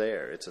 it was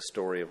there. It's a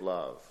story of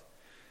love.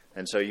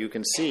 And so you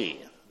can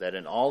see that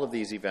in all of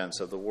these events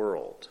of the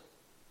world,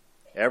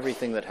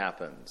 everything that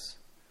happens,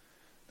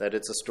 that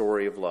it's a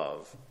story of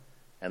love.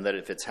 And that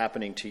if it's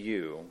happening to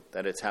you,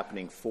 that it's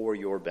happening for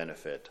your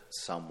benefit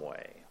some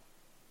way.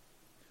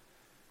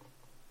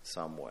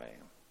 Some way.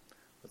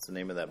 What's the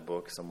name of that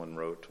book someone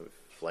wrote?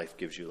 If life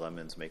gives you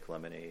lemons, make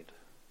lemonade.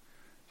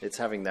 It's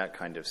having that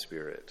kind of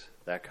spirit,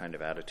 that kind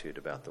of attitude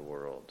about the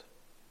world.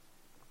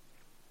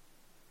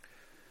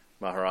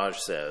 Maharaj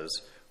says,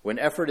 when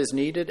effort is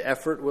needed,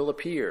 effort will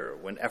appear.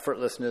 When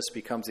effortlessness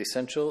becomes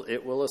essential,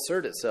 it will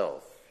assert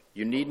itself.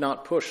 You need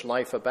not push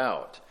life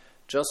about.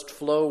 Just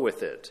flow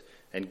with it.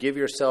 And give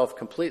yourself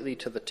completely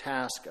to the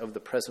task of the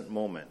present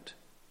moment.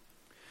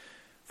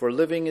 For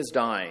living is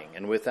dying,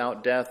 and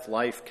without death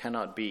life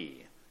cannot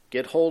be.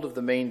 Get hold of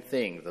the main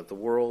thing, that the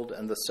world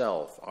and the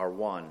self are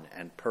one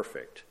and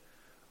perfect.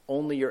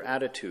 Only your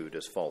attitude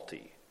is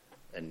faulty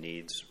and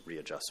needs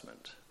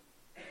readjustment.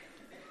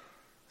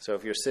 So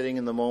if you're sitting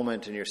in the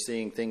moment and you're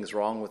seeing things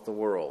wrong with the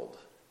world,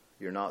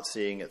 you're not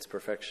seeing its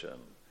perfection,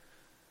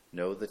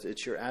 know that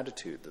it's your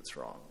attitude that's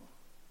wrong.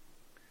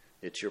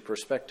 It's your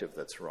perspective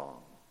that's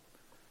wrong.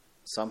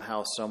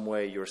 Somehow, some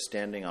way, you're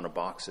standing on a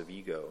box of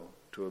ego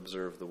to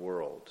observe the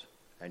world,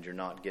 and you're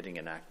not getting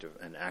an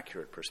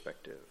accurate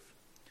perspective.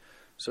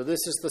 So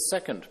this is the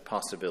second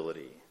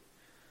possibility,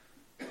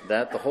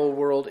 that the whole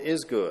world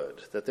is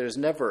good, that there's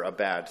never a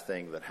bad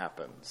thing that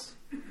happens,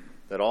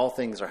 that all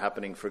things are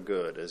happening for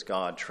good as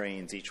God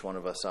trains each one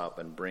of us up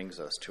and brings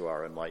us to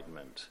our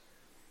enlightenment.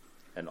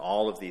 And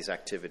all of these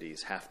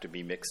activities have to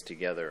be mixed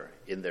together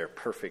in their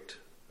perfect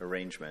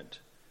arrangement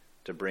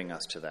to bring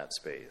us to that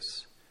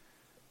space.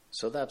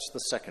 So that's the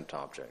second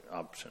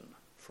option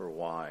for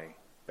why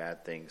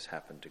bad things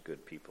happen to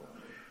good people.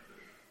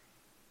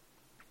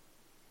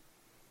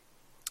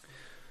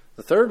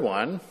 The third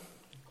one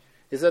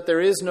is that there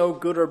is no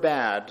good or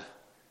bad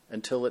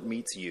until it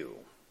meets you.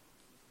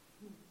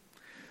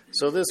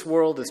 So this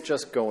world is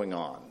just going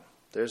on.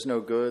 There's no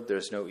good,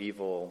 there's no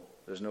evil,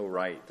 there's no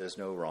right, there's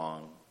no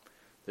wrong.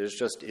 There's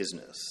just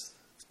isness.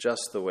 It's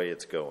just the way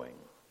it's going.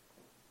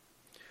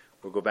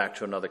 We'll go back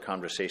to another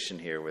conversation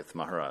here with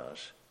Maharaj.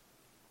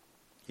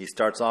 He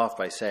starts off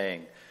by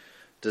saying,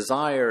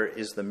 desire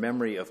is the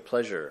memory of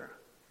pleasure,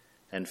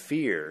 and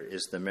fear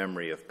is the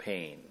memory of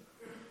pain.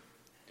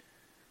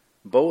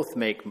 Both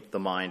make the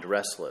mind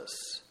restless.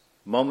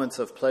 Moments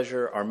of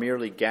pleasure are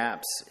merely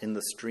gaps in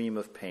the stream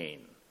of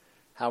pain.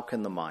 How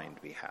can the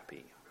mind be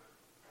happy?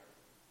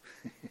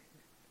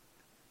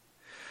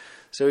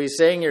 So he's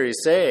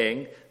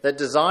saying that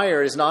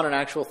desire is not an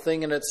actual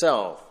thing in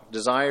itself.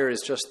 Desire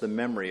is just the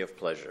memory of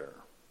pleasure.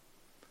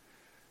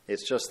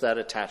 It's just that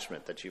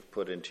attachment that you've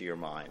put into your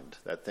mind,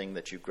 that thing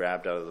that you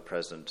grabbed out of the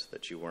present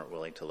that you weren't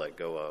willing to let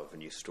go of,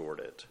 and you stored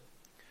it.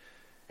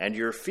 And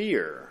your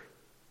fear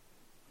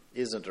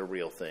isn't a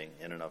real thing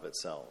in and of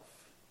itself.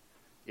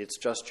 It's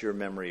just your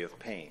memory of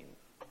pain.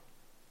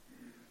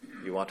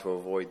 You want to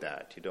avoid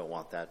that. You don't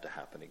want that to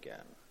happen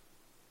again.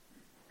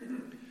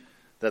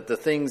 That the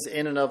things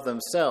in and of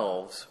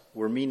themselves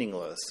were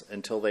meaningless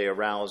until they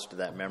aroused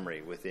that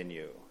memory within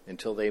you,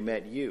 until they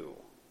met you.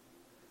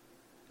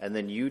 And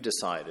then you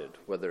decided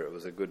whether it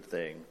was a good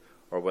thing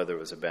or whether it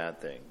was a bad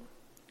thing.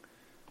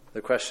 The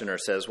questioner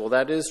says, well,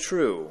 that is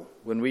true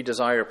when we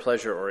desire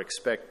pleasure or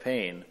expect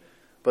pain,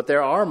 but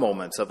there are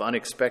moments of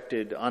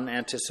unexpected,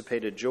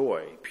 unanticipated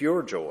joy,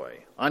 pure joy,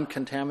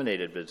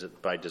 uncontaminated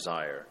by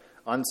desire,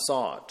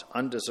 unsought,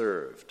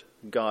 undeserved,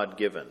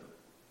 God-given.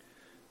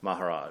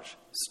 Maharaj,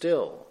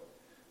 still,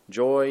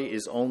 joy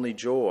is only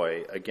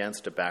joy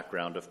against a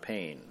background of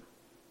pain.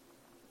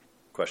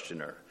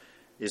 Questioner,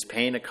 is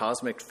pain a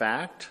cosmic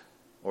fact,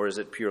 or is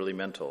it purely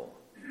mental?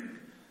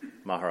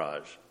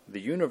 Maharaj, the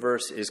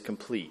universe is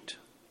complete,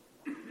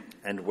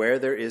 and where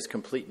there is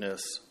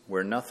completeness,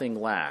 where nothing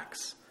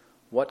lacks,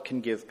 what can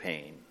give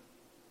pain?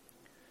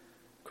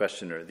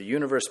 Questioner, the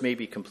universe may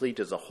be complete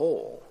as a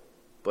whole,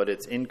 but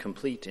it's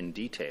incomplete in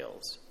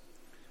details.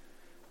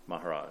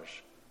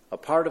 Maharaj, a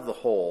part of the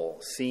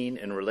whole, seen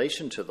in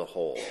relation to the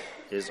whole,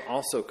 is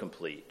also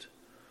complete.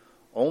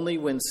 Only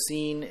when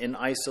seen in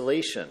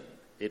isolation,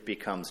 it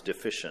becomes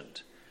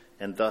deficient,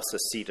 and thus a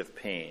seat of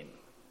pain.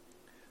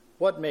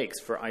 What makes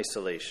for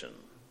isolation?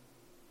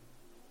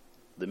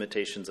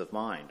 Limitations of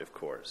mind, of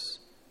course.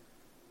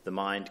 The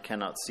mind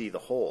cannot see the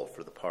whole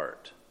for the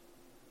part.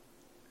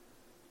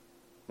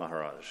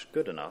 Maharaj,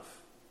 good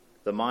enough.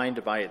 The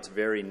mind by its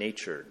very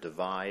nature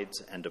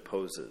divides and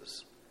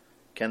opposes.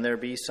 Can there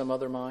be some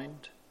other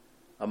mind?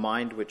 A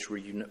mind which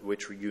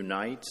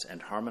reunites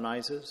and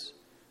harmonizes,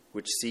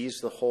 which sees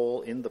the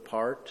whole in the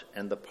part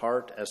and the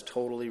part as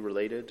totally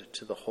related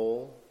to the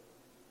whole?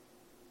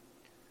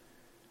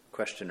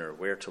 Questioner,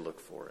 where to look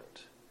for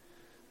it?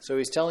 So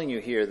he's telling you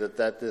here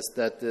that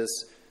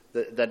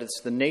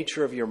it's the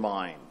nature of your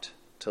mind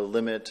to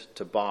limit,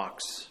 to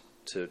box,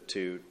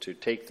 to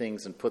take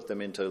things and put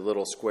them into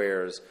little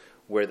squares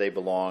where they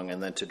belong,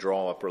 and then to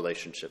draw up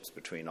relationships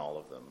between all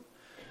of them.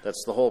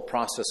 That's the whole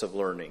process of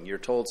learning. You're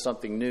told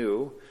something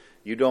new,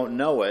 you don't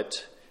know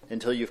it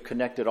until you've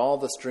connected all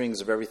the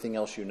strings of everything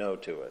else you know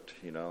to it.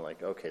 You know,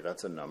 like, okay,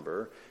 that's a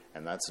number,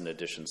 and that's an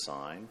addition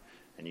sign,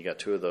 and you got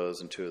 2 of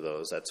those and 2 of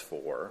those, that's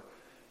 4.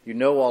 You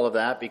know all of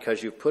that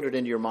because you've put it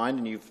into your mind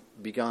and you've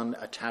begun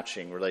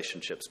attaching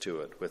relationships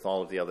to it with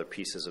all of the other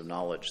pieces of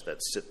knowledge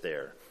that sit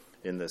there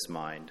in this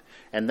mind.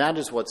 And that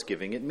is what's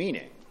giving it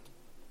meaning.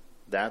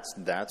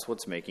 That's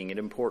what's making it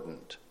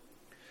important.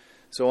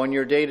 So on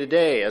your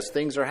day-to-day, as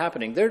things are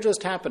happening, they're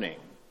just happening.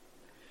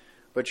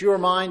 But your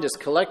mind is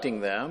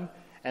collecting them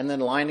and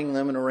then lining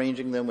them and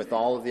arranging them with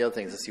all of the other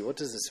things. Let's see, what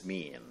does this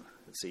mean?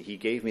 Let's see, he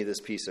gave me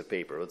this piece of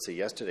paper. Let's see,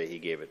 yesterday he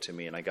gave it to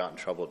me and I got in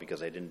trouble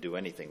because I didn't do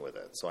anything with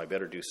it. So I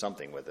better do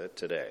something with it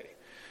today.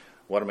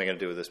 what am I going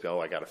to do with this? Oh,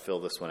 I got to fill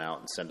this one out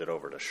and send it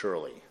over to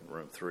Shirley in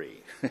room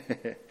 3.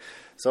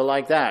 So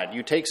like that,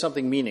 you take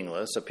something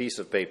meaningless, a piece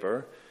of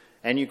paper,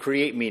 and you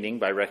create meaning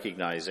by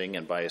recognizing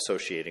and by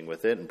associating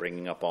with it and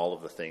bringing up all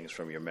of the things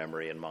from your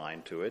memory and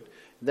mind to it.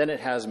 Then it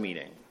has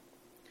meaning.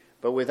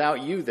 But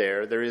without you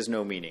there is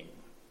no meaning.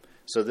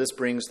 So this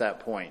brings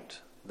that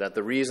point, that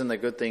the reason that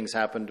good things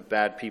happen to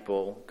bad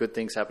people,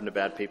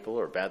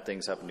 or bad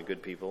things happen to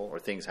good people, or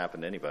things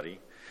happen to anybody,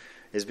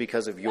 is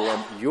because of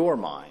your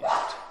mind.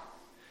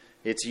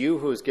 It's you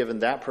who has given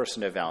that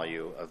person a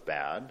value of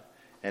bad,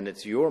 and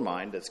it's your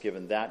mind that's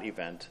given that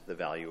event the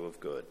value of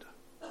good.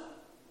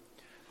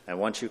 And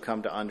once you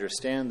come to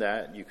understand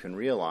that, you can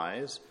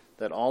realize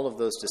that all of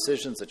those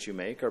decisions that you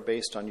make are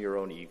based on your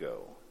own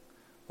ego.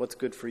 What's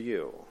good for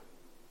you?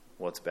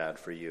 What's bad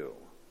for you?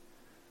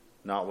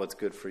 Not what's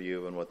good for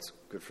you and what's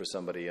good for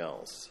somebody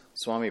else.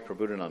 Swami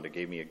Prabhupada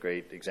gave me a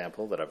great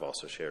example that I've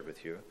also shared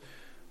with you.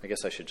 I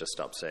guess I should just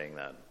stop saying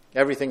that.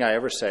 Everything I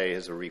ever say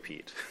is a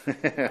repeat.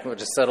 We'll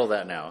just settle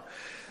that now.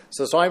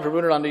 So Swami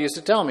Prabhupada used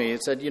to tell me, he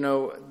said,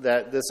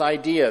 that this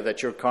idea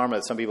that your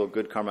karma, some people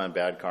good karma and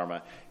bad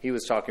karma, he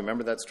was talking,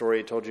 remember that story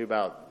I told you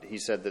about? He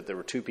said that there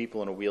were 2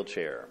 people in a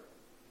wheelchair.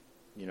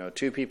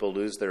 2 people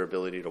lose their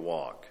ability to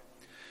walk.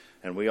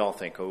 And we all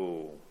think,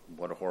 oh,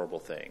 what a horrible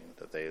thing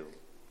that they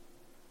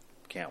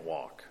can't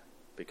walk,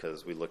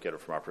 because we look at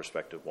it from our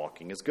perspective,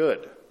 walking is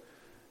good.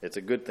 It's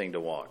a good thing to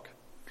walk.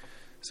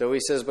 So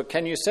he says, but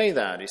can you say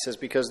that? He says,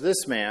 because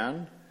this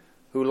man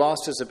who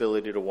lost his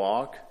ability to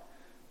walk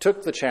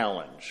took the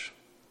challenge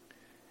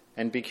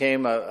and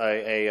became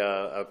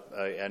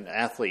an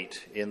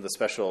athlete in the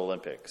Special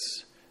Olympics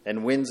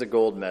and wins a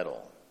gold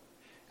medal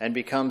and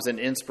becomes an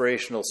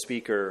inspirational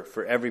speaker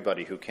for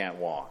everybody who can't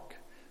walk,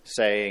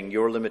 saying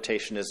your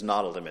limitation is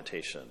not a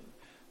limitation,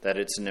 that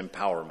it's an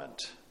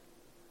empowerment,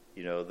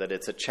 that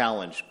it's a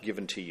challenge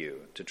given to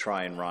you to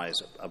try and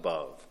rise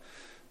above.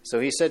 So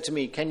he said to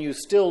me, can you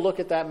still look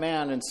at that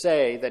man and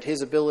say that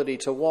his ability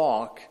to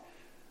walk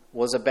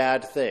was a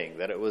bad thing,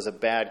 that it was a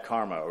bad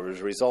karma or was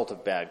a result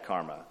of bad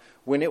karma,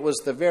 when it was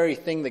the very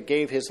thing that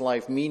gave his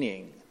life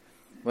meaning,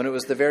 when it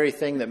was the very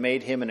thing that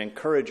made him an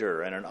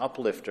encourager and an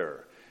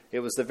uplifter,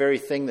 it was the very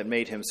thing that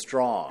made him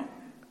strong,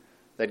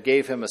 that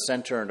gave him a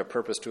center and a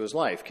purpose to his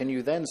life? Can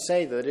you then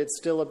say that it's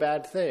still a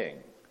bad thing?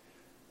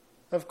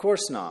 Of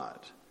course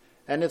not.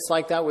 And it's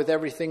like that with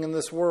everything in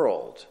this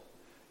world.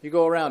 You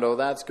go around, oh,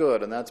 that's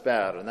good, and that's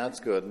bad, and that's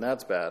good, and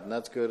that's bad, and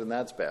that's good, and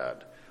that's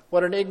bad.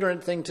 What an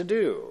ignorant thing to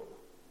do.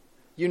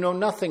 You know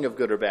nothing of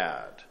good or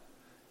bad.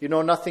 You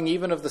know nothing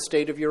even of the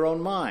state of your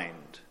own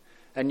mind.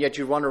 And yet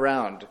you run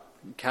around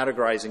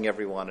categorizing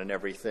everyone and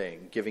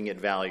everything, giving it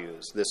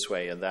values this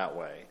way and that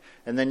way.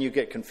 And then you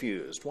get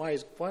confused. Why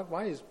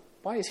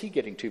is he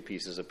getting 2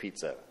 pieces of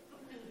pizza?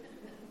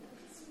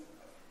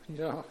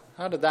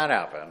 How did that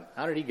happen?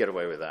 How did he get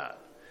away with that?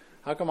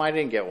 How come I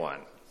didn't get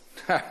one?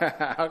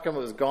 How come it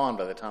was gone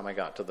by the time I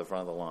got to the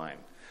front of the line?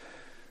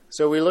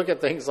 So we look at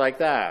things like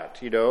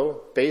that,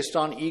 based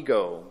on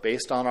ego,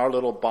 based on our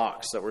little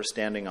box that we're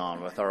standing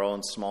on with our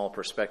own small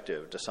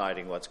perspective,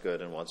 deciding what's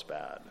good and what's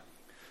bad.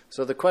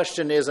 So the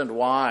question isn't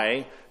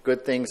why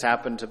good things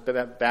happen to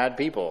bad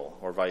people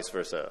or vice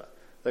versa.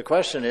 The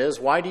question is,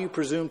 why do you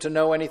presume to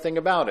know anything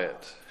about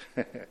it?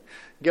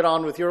 Get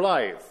on with your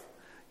life.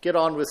 Get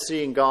on with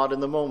seeing God in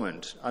the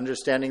moment,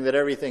 understanding that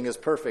everything is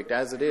perfect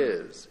as it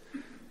is,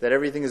 that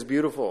everything is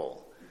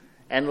beautiful,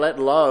 and let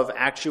love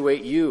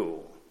actuate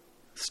you.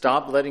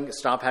 Stop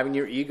having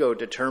your ego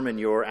determine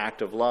your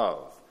act of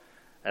love,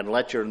 and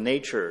let your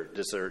nature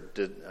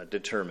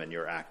determine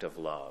your act of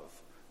love.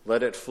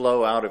 Let it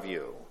flow out of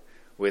you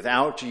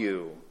without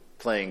you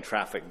playing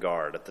traffic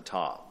guard at the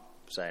top,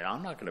 saying,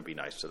 I'm not going to be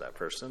nice to that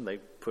person. They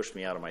pushed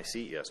me out of my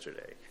seat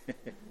yesterday.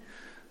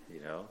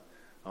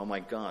 Oh my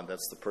God,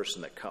 that's the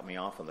person that cut me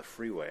off on the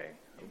freeway.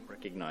 I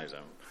recognize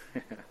him.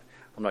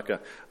 I'm going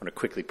to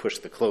quickly push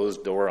the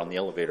closed door on the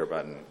elevator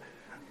button.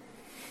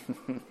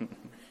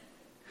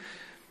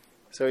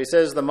 So he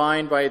says, the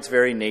mind by its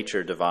very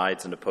nature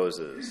divides and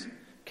opposes.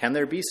 Can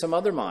there be some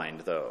other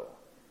mind, though?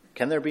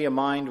 Can there be a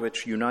mind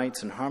which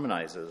unites and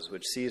harmonizes,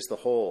 which sees the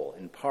whole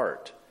in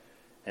part,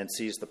 and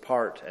sees the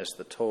part as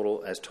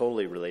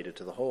totally related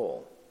to the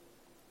whole?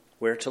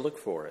 Where to look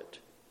for it?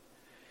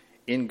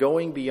 In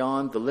going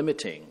beyond the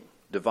limiting,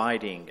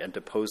 dividing, and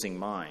opposing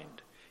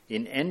mind,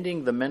 in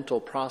ending the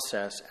mental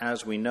process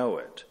as we know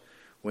it,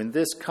 when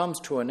this comes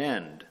to an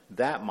end,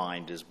 that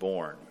mind is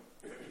born.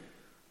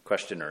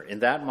 Questioner, in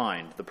that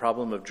mind, the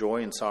problem of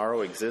joy and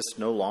sorrow exists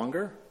no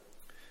longer?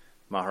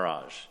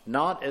 Maharaj,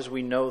 not as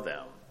we know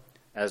them,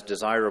 as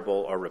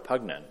desirable or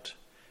repugnant.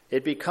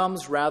 It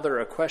becomes rather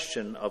a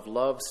question of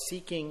love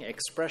seeking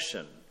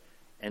expression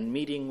and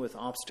meeting with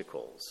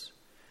obstacles.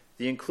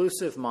 The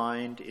inclusive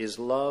mind is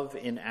love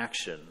in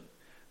action,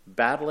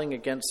 battling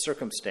against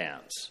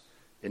circumstance,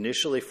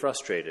 initially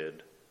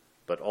frustrated,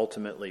 but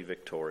ultimately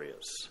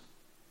victorious.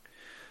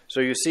 So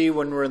you see,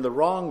 when we're in the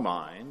wrong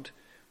mind,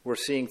 we're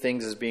seeing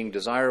things as being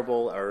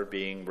desirable or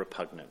being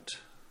repugnant.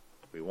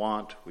 We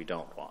want, we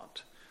don't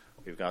want.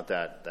 We've got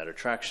that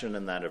attraction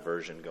and that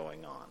aversion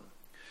going on.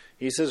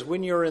 He says,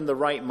 when you're in the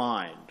right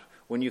mind,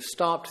 when you've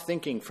stopped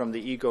thinking from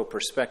the ego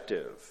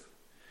perspective,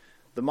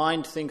 the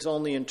mind thinks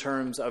only in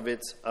terms of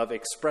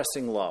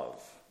expressing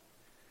love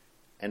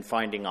and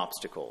finding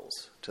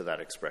obstacles to that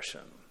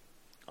expression.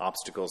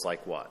 Obstacles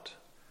like what?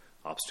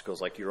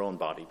 Obstacles like your own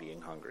body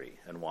being hungry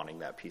and wanting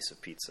that piece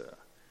of pizza,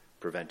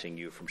 preventing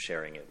you from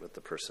sharing it with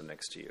the person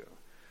next to you.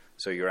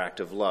 So your act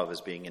of love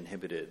is being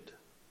inhibited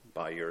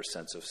by your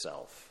sense of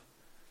self,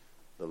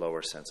 the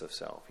lower sense of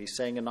self. He's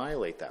saying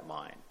annihilate that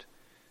mind.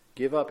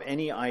 Give up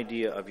any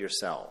idea of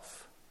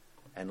yourself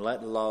and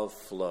let love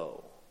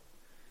flow.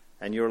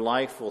 And your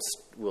life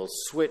will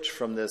switch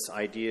from this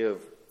idea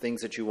of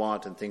things that you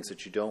want and things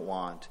that you don't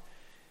want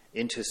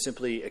into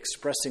simply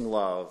expressing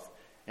love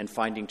and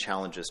finding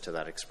challenges to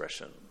that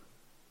expression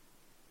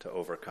to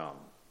overcome.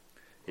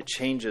 It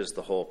changes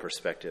the whole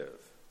perspective.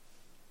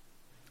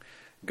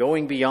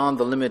 Going beyond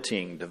the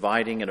limiting,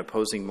 dividing, and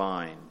opposing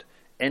mind,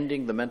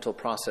 ending the mental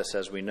process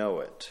as we know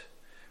it.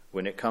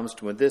 When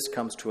this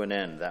comes to an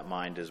end, that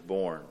mind is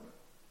born.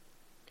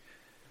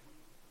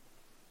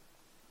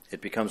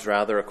 It becomes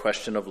rather a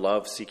question of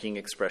love seeking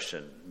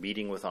expression,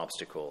 meeting with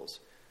obstacles.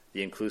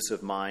 The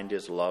inclusive mind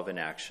is love in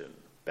action,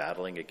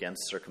 battling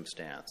against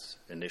circumstance,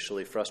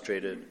 initially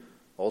frustrated,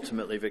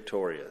 ultimately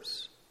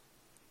victorious.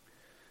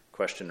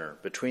 Questioner,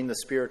 between the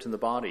spirit and the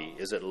body,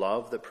 is it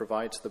love that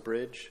provides the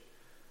bridge?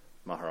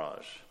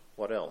 Maharaj,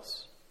 what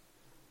else?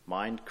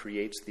 Mind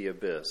creates the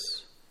abyss,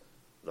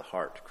 the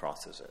heart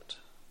crosses it.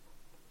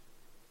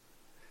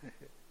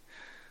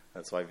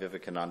 That's why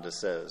Vivekananda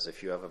says,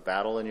 if you have a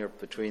battle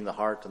between the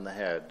heart and the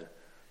head,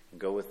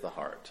 go with the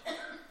heart.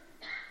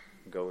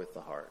 Go with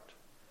the heart.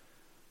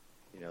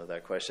 You know,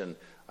 that question,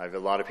 a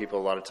lot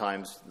of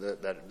times,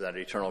 that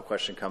eternal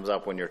question comes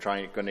up when you're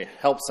going to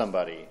help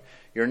somebody.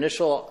 Your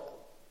initial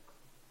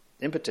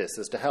impetus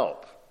is to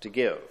help, to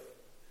give.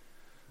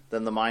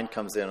 Then the mind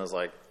comes in and is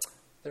like,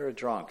 they're a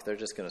drunk. They're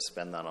just going to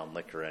spend that on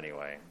liquor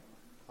anyway.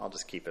 I'll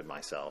just keep it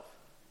myself,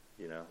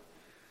 you know.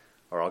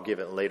 Or I'll give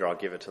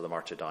it to the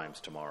March of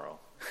Dimes tomorrow,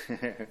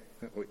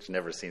 which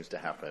never seems to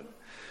happen.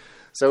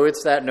 So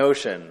it's that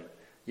notion,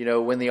 you know,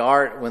 when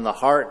the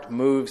heart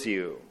moves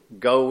you,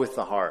 go with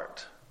the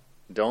heart.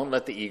 Don't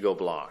let the ego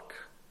block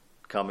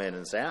come in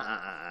and say,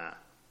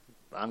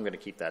 I'm going to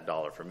keep that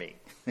 $1 for me.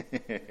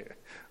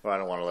 Or I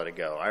don't want to let it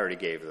go. I already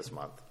gave this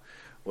month.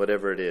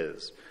 Whatever it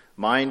is.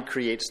 Mind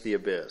creates the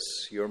abyss.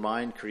 Your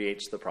mind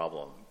creates the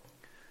problem.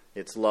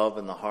 It's love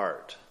in the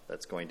heart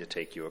that's going to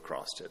take you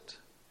across it.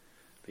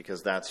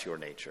 Because that's your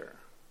nature.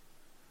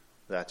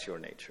 That's your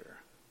nature.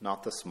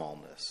 Not the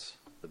smallness,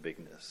 the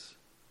bigness.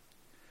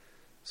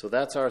 So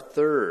that's our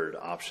third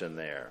option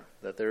there,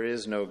 that there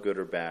is no good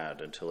or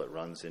bad until it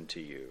runs into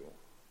you.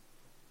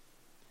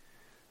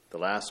 The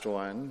last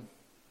one,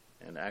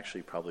 and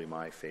actually probably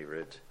my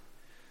favorite,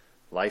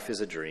 life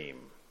is a dream.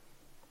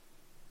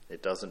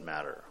 It doesn't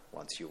matter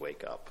once you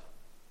wake up,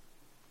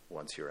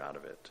 once you're out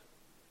of it.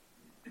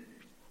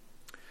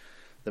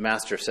 The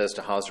master says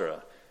to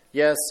Hazra,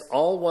 yes,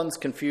 all one's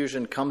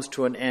confusion comes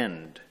to an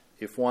end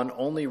if one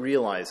only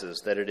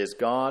realizes that it is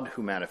God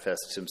who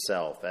manifests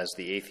himself as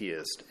the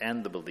atheist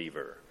and the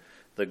believer,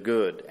 the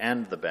good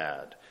and the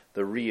bad,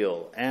 the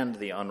real and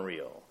the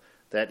unreal,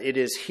 that it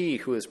is he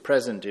who is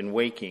present in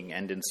waking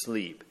and in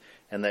sleep,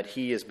 and that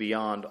he is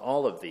beyond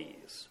all of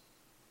these.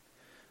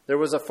 There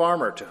was a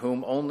farmer to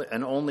whom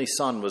an only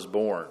son was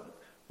born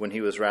when he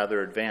was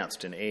rather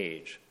advanced in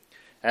age.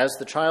 As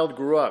the child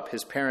grew up,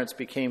 his parents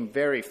became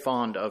very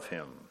fond of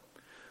him.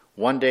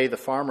 One day the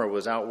farmer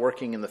was out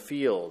working in the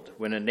field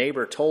when a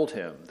neighbor told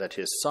him that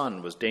his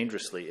son was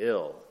dangerously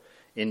ill,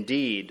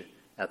 indeed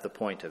at the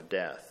point of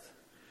death.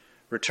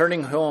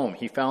 Returning home,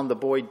 he found the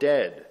boy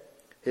dead.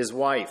 His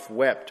wife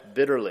wept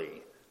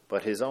bitterly,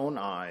 but his own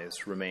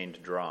eyes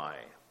remained dry.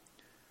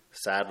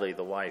 Sadly,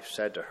 the wife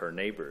said to her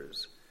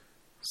neighbors,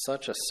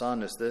 "Such a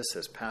son as this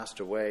has passed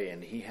away,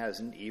 and he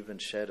hasn't even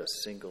shed a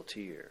single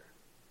tear."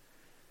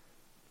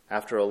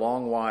 After a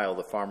long while,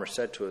 the farmer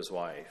said to his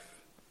wife,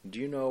 "Do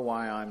you know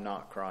why I'm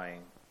not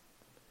crying?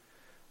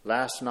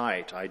 Last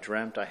night I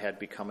dreamt I had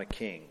become a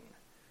king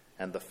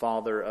and the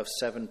father of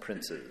 7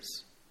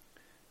 princes.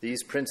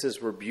 These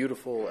princes were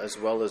beautiful as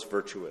well as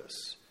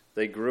virtuous.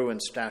 They grew in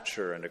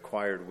stature and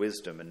acquired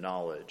wisdom and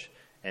knowledge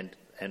and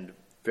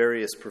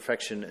various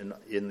perfection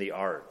in the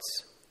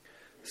arts.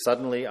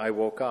 Suddenly I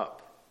woke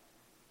up.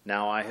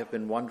 Now I have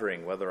been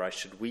wondering whether I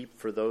should weep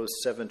for those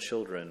 7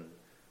 children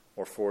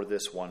or for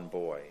this one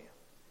boy.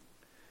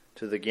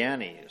 To the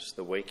Gyanis,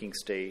 the waking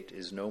state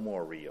is no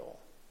more real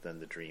than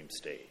the dream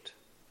state.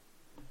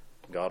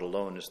 God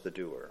alone is the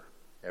doer.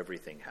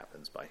 Everything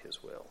happens by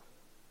his will."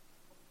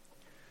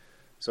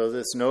 So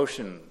this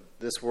notion,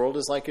 this world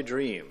is like a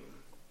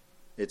dream.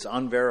 It's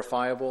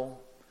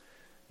unverifiable.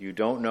 You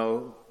don't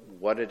know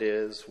what it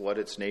is, what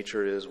its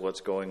nature is,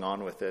 what's going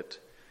on with it.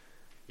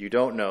 You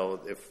don't know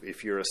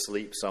if you're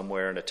asleep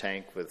somewhere in a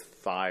tank with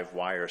 5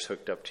 wires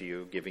hooked up to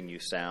you, giving you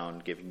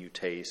sound, giving you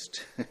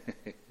taste,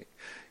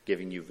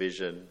 giving you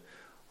vision.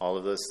 all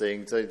of those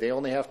things. They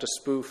only have to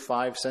spoof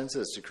 5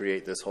 senses to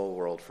create this whole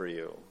world for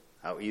you.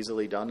 How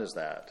easily done is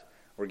that?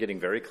 We're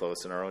getting very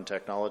close in our own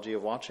technology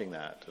of watching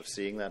that, of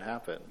seeing that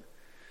happen,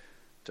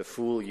 to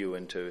fool you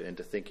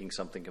into thinking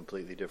something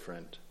completely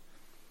different.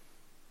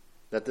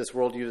 That this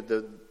world,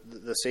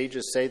 the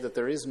sages say that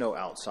there is no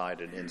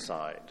outside and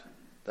inside,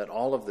 that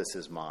all of this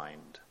is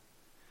mind.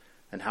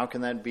 And how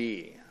can that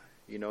be?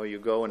 You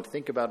go and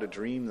think about a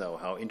dream, though,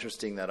 how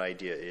interesting that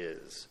idea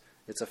is.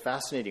 It's a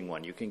fascinating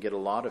one. You can get a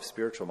lot of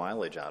spiritual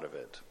mileage out of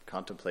it,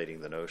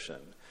 contemplating the notion.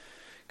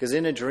 Because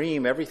in a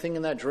dream, everything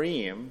in that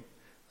dream,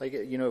 like,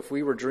 if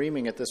we were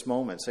dreaming at this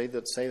moment, say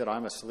that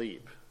I'm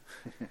asleep,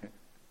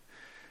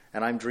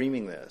 and I'm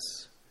dreaming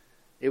this,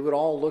 it would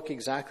all look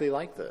exactly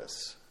like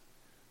this.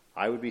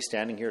 I would be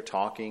standing here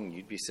talking,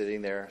 you'd be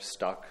sitting there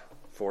stuck,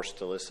 forced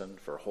to listen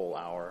for a whole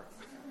hour.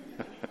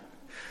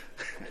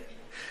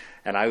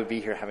 And I would be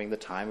here having the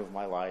time of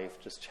my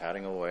life, just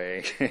chatting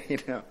away,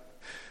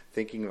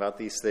 thinking about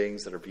these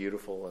things that are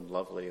beautiful and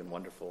lovely and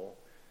wonderful.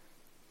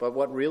 But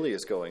what really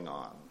is going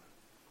on?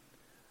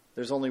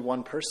 There's only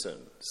one person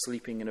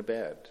sleeping in a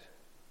bed.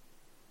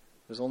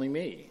 There's only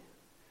me.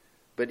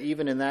 But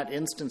even in that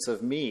instance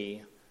of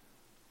me,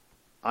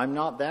 I'm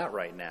not that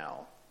right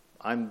now.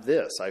 I'm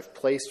this. I've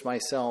placed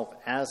myself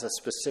as a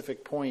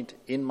specific point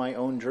in my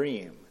own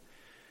dream.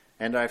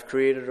 And I've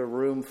created a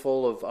room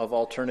full of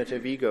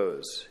alternative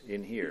egos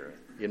in here,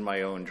 in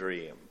my own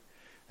dream.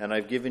 And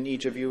I've given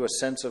each of you a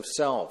sense of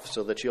self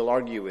so that you'll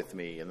argue with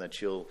me and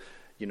that you'll,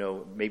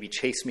 maybe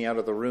chase me out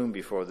of the room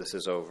before this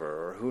is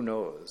over, or who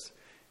knows,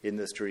 in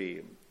this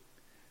dream.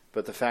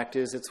 But the fact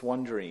is, it's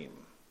one dream.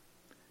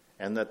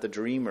 And that the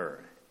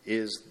dreamer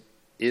is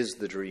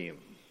the dream.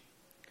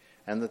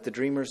 And that the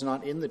dreamer's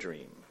not in the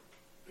dream.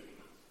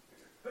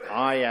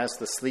 I, as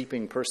the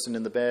sleeping person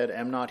in the bed,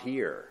 am not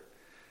here.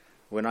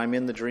 When I'm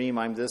in the dream,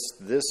 I'm this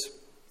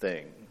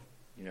thing,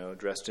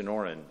 dressed in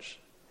orange.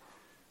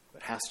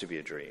 It has to be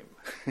a dream,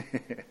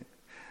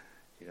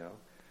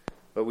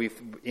 But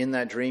in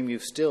that dream,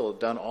 you've still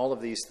done all of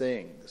these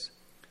things.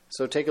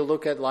 So take a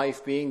look at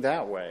life being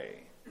that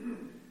way,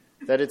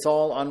 that it's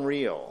all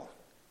unreal.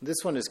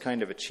 This one is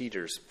kind of a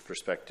cheater's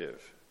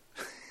perspective,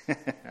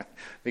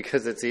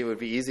 because it would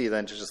be easy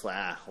then to just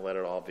let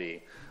it all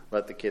be.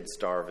 Let the kids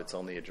starve. It's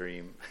only a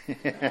dream.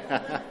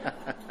 Let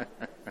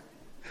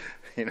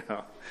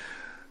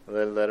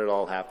it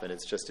all happen.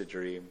 It's just a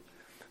dream.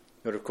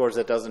 But of course,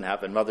 that doesn't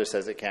happen. Mother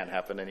says it can't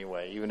happen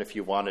anyway. Even if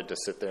you wanted to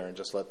sit there and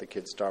just let the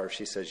kids starve,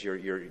 she says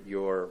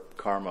your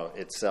karma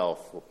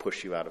itself will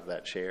push you out of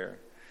that chair.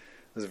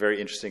 It was a very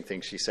interesting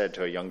thing she said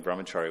to a young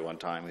brahmachari one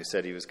time who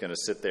said he was going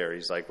to sit there.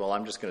 He's like, well,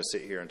 I'm just going to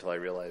sit here until I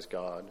realize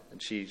God. And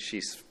she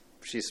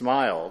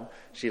smiled.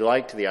 She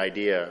liked the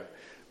idea.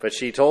 But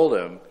she told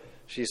him,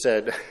 she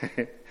said,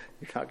 you're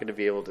not going to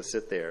be able to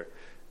sit there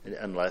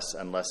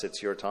unless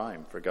it's your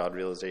time for God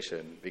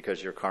realization,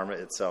 because your karma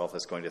itself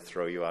is going to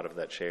throw you out of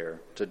that chair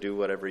to do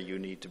whatever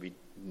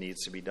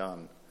needs to be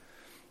done.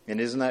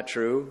 And isn't that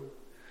true?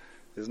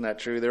 Isn't that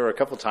true? There were a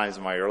couple times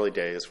in my early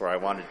days where I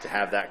wanted to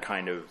have that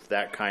kind of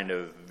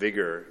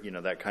vigor,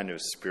 that kind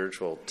of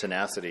spiritual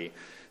tenacity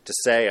to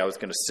say I was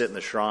going to sit in the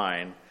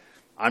shrine.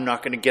 I'm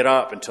not going to get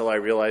up until I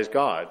realize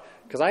God,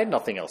 because I had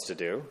nothing else to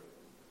do.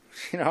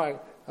 I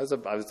was the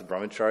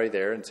brahmachari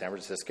there in San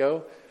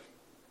Francisco.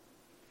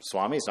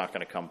 Swami's not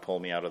going to come pull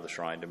me out of the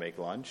shrine to make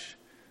lunch.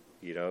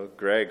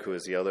 Greg, who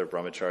is the other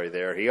brahmachari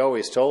there, he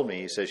always told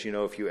me, he says,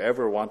 if you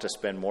ever want to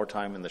spend more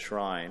time in the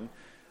shrine,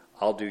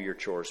 I'll do your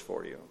chores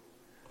for you.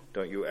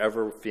 Don't you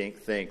ever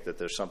think that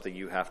there's something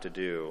you have to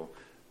do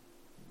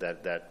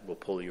that will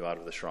pull you out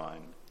of the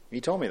shrine. He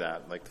told me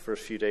that, like the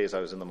first few days I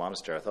was in the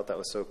monastery. I thought that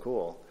was so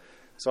cool.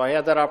 So I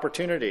had that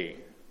opportunity.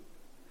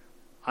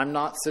 I'm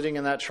not sitting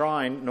in that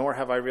shrine, nor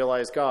have I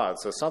realized God.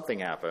 So something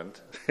happened.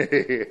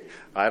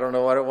 I don't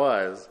know what it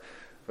was,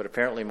 but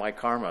apparently my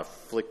karma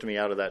flicked me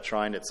out of that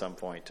shrine at some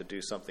point to do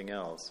something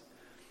else.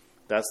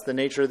 That's the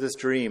nature of this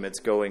dream. It's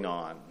going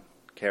on,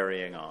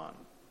 carrying on.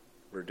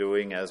 We're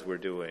doing as we're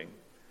doing.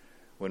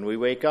 When we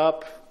wake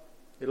up,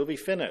 it'll be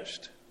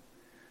finished.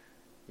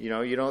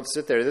 You don't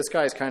sit there. This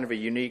guy's kind of a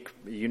unique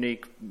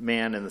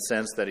man in the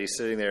sense that he's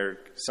sitting there,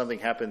 something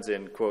happens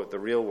in, quote, the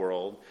real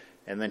world,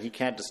 and then he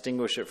can't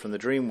distinguish it from the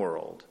dream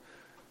world.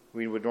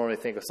 We would normally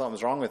think,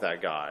 something's wrong with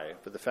that guy.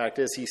 But the fact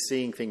is, he's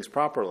seeing things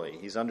properly.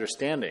 He's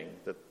understanding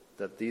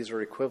that these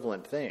are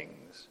equivalent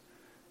things,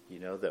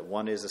 that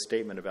one is a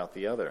statement about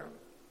the other.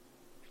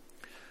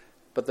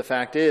 But the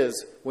fact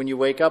is, when you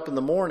wake up in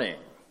the morning,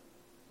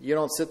 you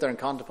don't sit there and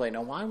contemplate,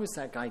 now, why was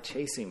that guy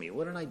chasing me?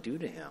 What did I do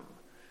to him?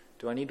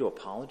 Do I need to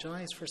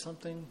apologize for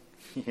something?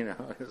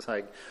 It's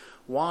like,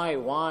 why,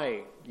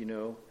 why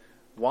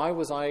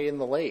was I in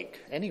the lake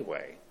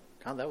anyway?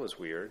 God, that was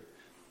weird.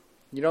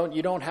 You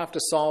don't have to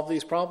solve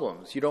these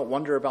problems. You don't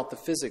wonder about the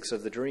physics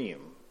of the dream.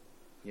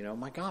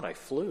 My God, I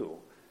flew,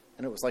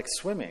 and it was like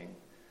swimming.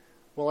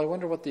 Well, I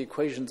wonder what the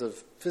equations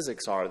of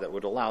physics are that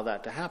would allow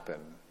that to happen.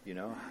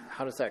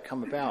 How does that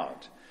come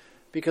about?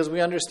 Because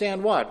we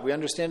understand what? We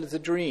understand it's a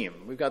dream.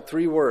 We've got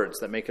 3 words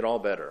that make it all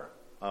better.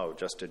 Oh,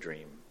 just a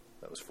dream.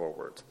 was 4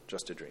 words.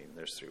 Just a dream.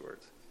 There's 3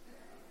 words.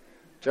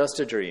 Just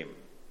a dream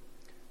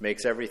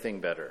makes everything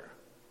better.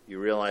 You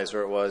realize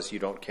where it was, you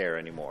don't care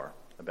anymore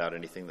about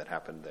anything that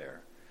happened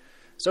there.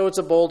 So it's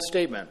a bold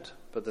statement,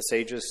 but the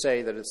sages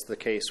say that it's the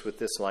case with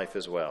this life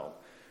as well.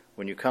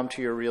 When you come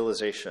to your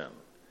realization,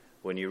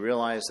 when you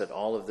realize that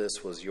all of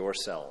this was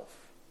yourself,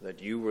 that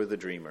you were the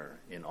dreamer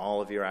in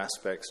all of your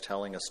aspects,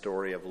 telling a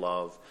story of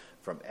love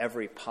from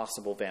every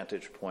possible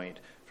vantage point,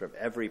 from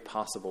every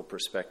possible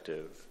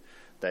perspective,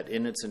 that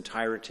in its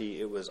entirety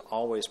it was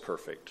always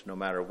perfect. No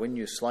matter when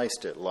you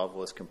sliced it, love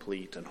was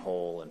complete and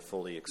whole and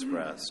fully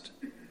expressed.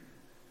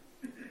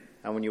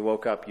 And when you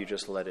woke up, you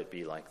just let it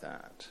be like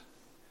that.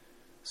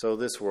 So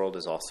this world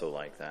is also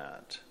like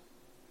that.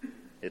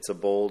 It's a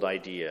bold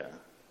idea.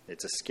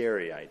 It's a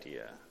scary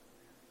idea.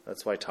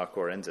 That's why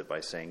Thakur ends it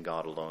by saying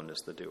God alone is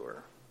the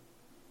doer.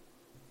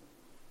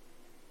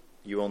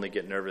 You only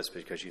get nervous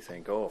because you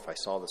think, if I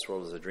saw this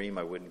world as a dream,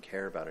 I wouldn't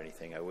care about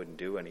anything. I wouldn't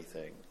do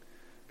anything.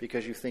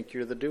 Because you think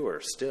you're the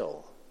doer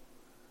still.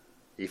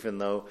 Even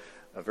though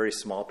a very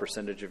small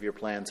percentage of your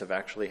plans have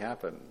actually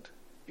happened,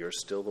 you're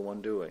still the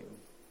one doing.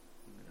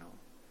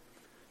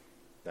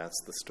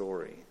 That's the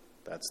story.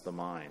 That's the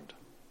mind.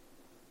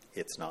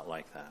 It's not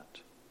like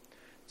that.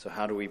 So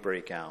how do we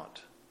break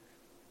out?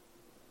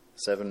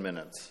 7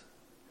 minutes.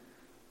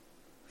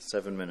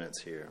 7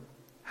 minutes here.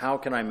 How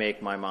can I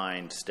make my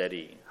mind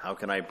steady? How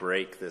can I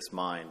break this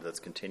mind that's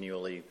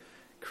continually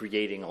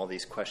creating all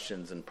these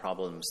questions and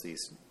problems,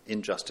 these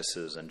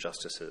injustices and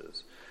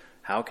justices?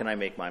 How can I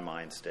make my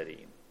mind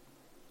steady?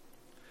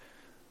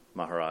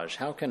 Maharaj,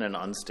 how can an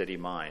unsteady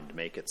mind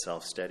make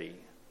itself steady?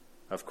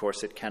 Of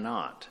course it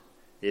cannot.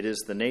 It is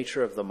the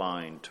nature of the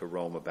mind to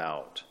roam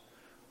about.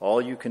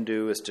 All you can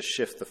do is to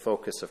shift the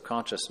focus of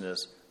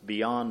consciousness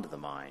beyond the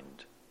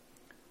mind.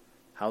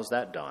 How's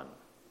that done?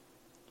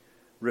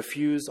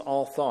 Refuse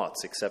all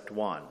thoughts except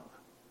one,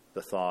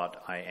 the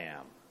thought, I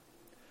am.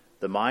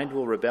 The mind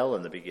will rebel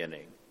in the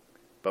beginning,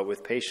 but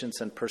with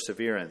patience and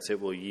perseverance it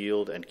will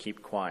yield and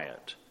keep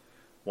quiet.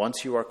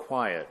 Once you are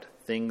quiet,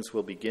 things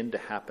will begin to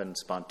happen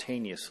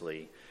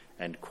spontaneously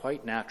and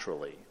quite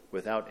naturally,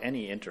 without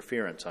any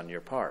interference on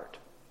your part.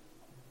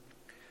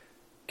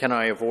 Can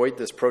I avoid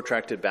this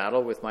protracted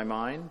battle with my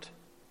mind?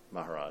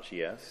 Maharaj,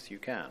 yes, you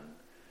can.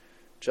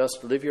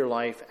 Just live your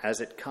life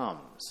as it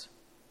comes,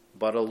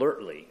 but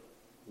alertly,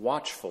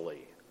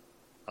 watchfully,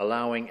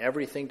 allowing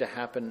everything to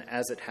happen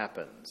as it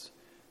happens,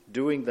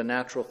 doing the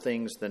natural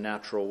things the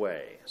natural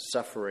way,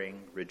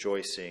 suffering,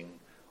 rejoicing,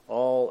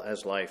 all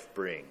as life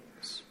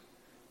brings.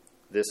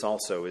 This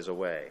also is a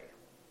way.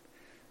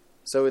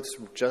 So it's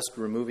just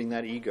removing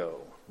that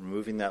ego,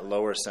 removing that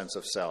lower sense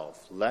of self.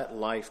 Let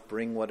life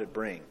bring what it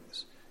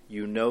brings.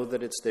 You know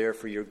that it's there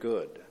for your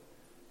good.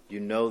 You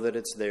know that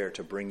it's there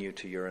to bring you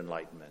to your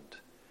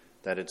enlightenment,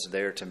 that it's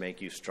there to make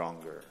you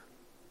stronger,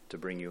 to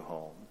bring you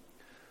home.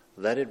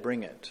 Let it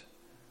bring it.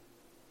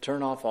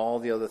 Turn off all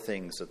the other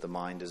things that the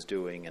mind is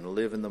doing and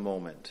live in the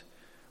moment.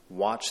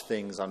 Watch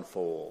things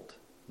unfold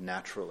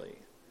naturally.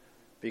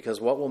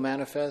 Because what will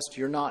manifest,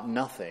 you're not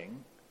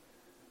nothing.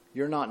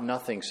 You're not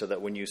nothing so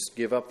that when you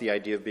give up the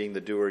idea of being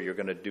the doer, you're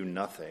going to do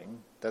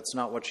nothing. That's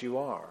not what you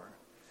are.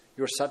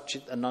 You're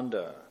Satchit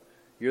Ananda.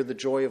 You're the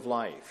joy of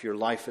life, your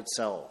life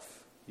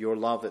itself, your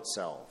love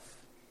itself.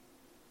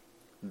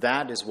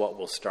 That is what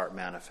will start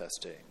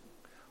manifesting.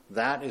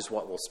 That is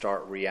what will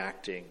start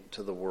reacting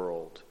to the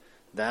world.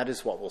 That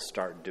is what will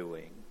start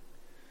doing.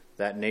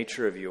 That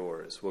nature of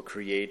yours will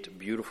create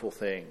beautiful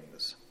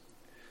things.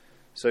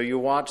 So you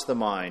watch the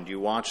mind, you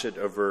watch it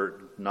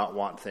avert, not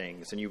want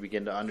things, and you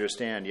begin to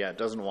understand, it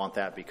doesn't want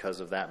that because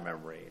of that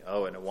memory.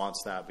 Oh, and it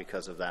wants that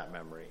because of that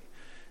memory.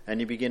 And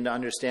you begin to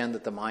understand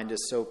that the mind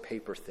is so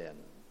paper thin,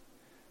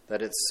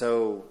 that it's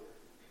so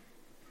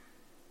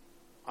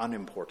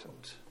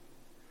unimportant,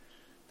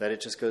 that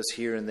it just goes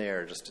here and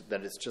there,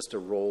 that it's just a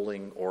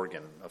rolling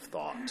organ of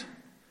thought,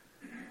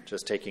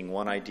 just taking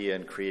one idea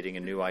and creating a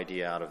new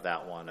idea out of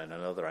that one, and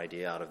another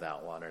idea out of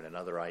that one, and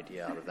another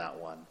idea out of that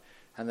one,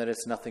 and that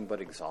it's nothing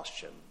but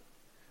exhaustion,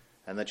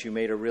 and that you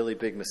made a really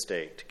big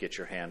mistake to get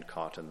your hand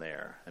caught in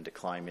there and to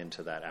climb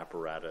into that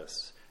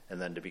apparatus, and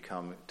then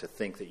to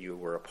think that you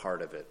were a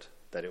part of it,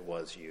 that it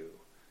was you.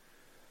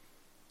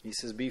 He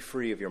says, be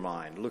free of your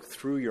mind. Look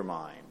through your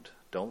mind.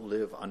 Don't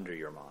live under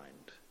your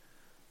mind.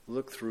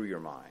 Look through your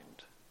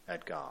mind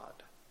at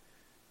God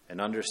and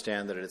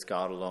understand that it is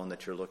God alone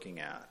that you're looking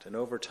at. And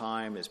over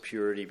time, as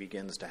purity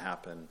begins to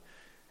happen,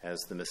 as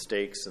the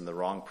mistakes and the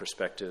wrong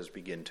perspectives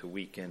begin to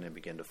weaken and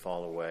begin to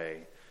fall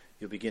away,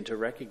 you'll begin to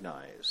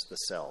recognize the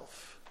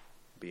self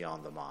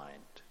beyond the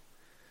mind.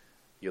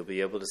 You'll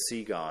be able to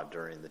see God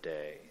during the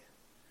day.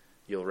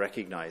 You'll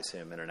recognize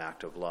him in an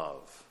act of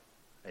love.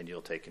 And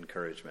you'll take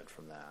encouragement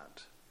from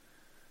that.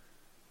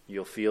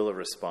 You'll feel a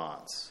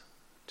response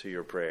to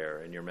your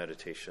prayer and your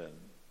meditation.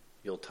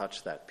 You'll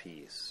touch that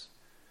peace,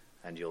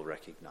 and you'll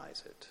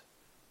recognize it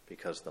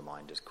because the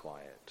mind is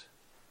quiet,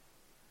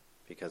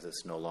 because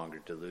it's no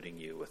longer deluding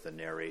you with a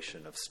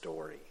narration of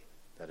story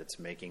that it's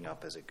making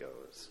up as it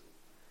goes,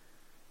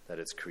 that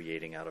it's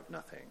creating out of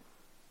nothing.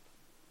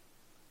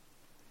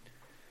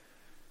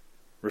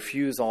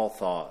 Refuse all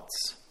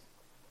thoughts.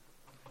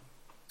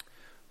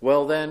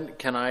 Well then,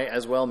 can I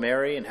as well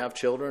marry and have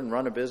children,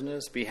 run a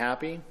business, be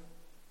happy?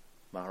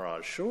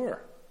 Maharaj,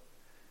 sure.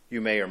 You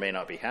may or may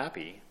not be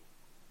happy.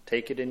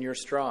 Take it in your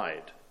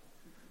stride.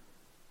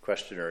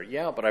 Questioner,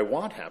 yeah, but I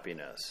want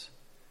happiness.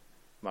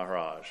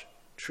 Maharaj,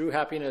 true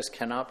happiness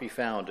cannot be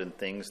found in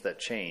things that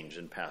change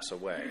and pass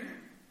away.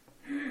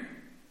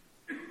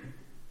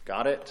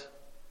 Got it?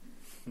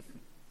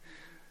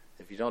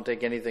 If you don't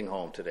take anything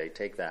home today,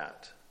 take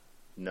that.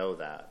 Know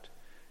that.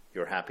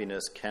 Your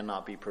happiness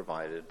cannot be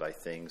provided by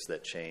things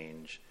that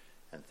change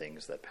and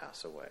things that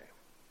pass away.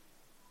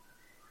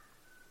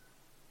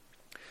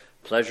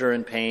 Pleasure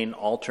and pain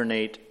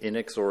alternate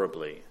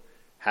inexorably.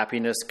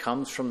 Happiness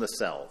comes from the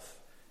self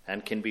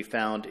and can be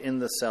found in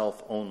the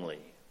self only.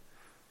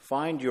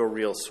 Find your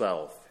real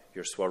self,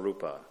 your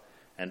swarupa,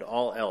 and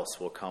all else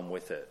will come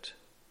with it.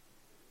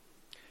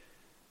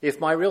 If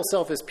my real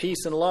self is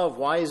peace and love,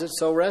 why is it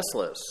so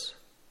restless?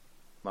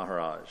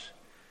 Maharaj,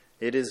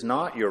 it is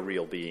not your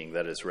real being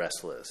that is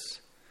restless,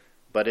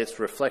 but its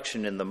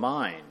reflection in the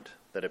mind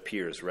that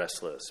appears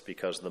restless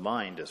because the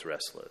mind is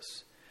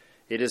restless.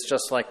 It is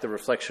just like the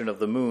reflection of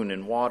the moon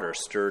in water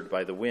stirred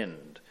by the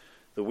wind.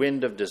 The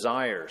wind of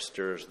desire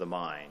stirs the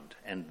mind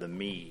and the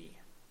me,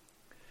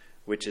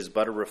 which is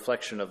but a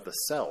reflection of the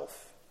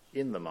self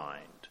in the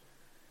mind,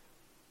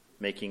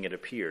 making it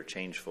appear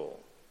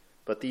changeful.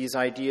 But these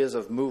ideas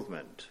of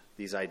movement,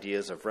 these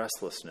ideas of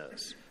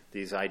restlessness,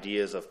 these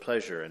ideas of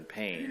pleasure and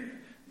pain,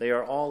 they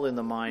are all in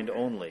the mind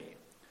only.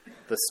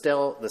 The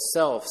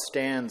self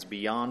stands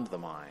beyond the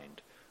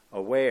mind,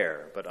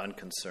 aware but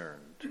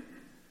unconcerned.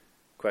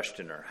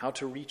 Questioner, how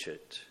to reach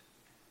it?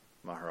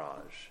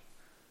 Maharaj,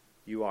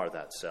 you are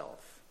that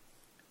self.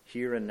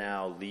 Here and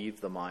now,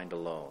 leave the mind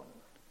alone.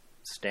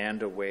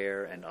 Stand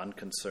aware and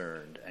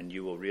unconcerned, and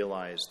you will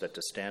realize that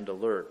to stand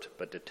alert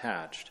but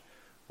detached,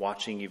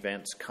 watching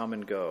events come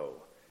and go,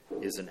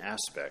 is an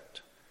aspect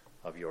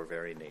of your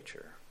very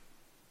nature.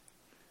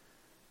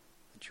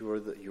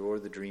 That you're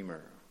the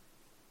dreamer,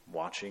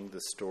 watching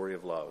the story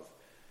of love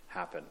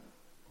happen.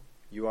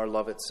 You are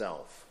love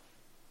itself.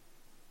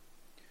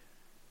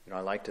 I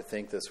like to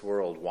think this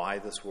world, why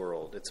this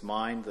world? It's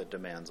mind that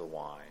demands a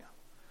why.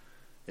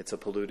 It's a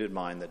polluted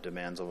mind that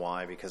demands a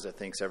why because it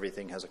thinks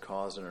everything has a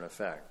cause and an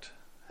effect,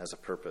 has a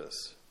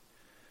purpose.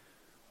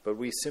 But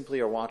we simply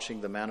are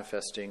watching the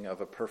manifesting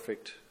of a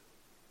perfect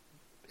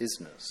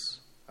isness,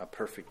 a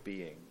perfect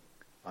being,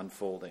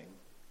 unfolding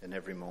in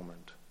every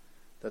moment.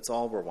 That's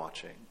all we're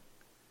watching.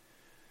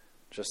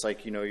 Just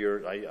like,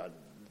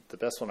 the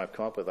best one I've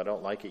come up with, I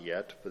don't like it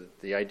yet, but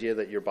the idea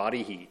that your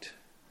body heat,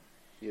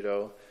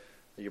 your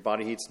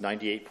body heat's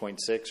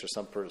 98.6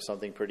 or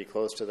something pretty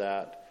close to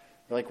that.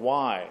 You're like,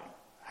 why?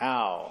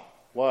 How?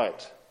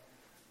 What?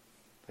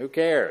 Who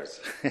cares?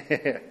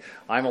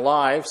 I'm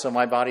alive, so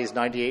my body's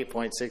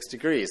 98.6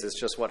 degrees. It's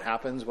just what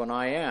happens when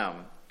I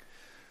am.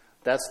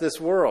 That's this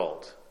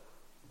world.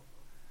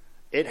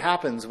 It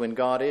happens when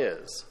God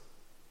is.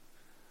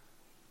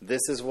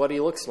 This is what he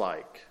looks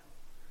like.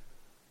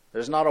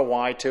 There's not a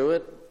why to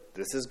it.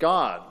 This is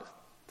God.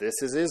 This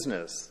is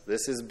isness.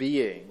 This is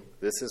being.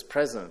 This is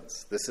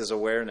presence. This is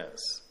awareness.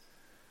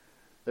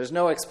 There's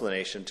no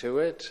explanation to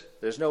it.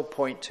 There's no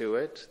point to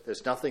it.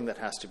 There's nothing that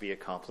has to be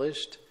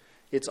accomplished.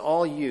 It's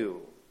all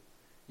you.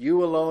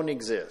 You alone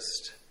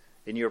exist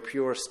in your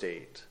pure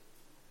state,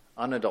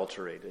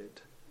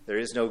 unadulterated. There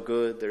is no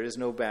good. There is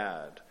no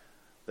bad.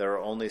 There are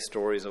only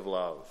stories of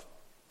love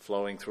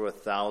flowing through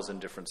 1,000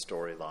 different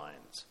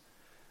storylines.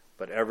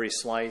 But every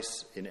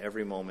slice in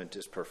every moment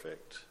is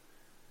perfect.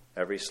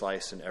 Every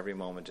slice in every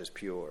moment is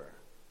pure.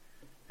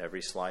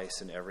 Every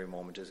slice in every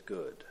moment is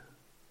good.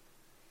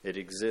 It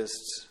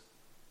exists,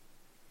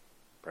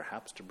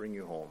 perhaps to bring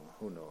you home.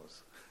 Who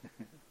knows?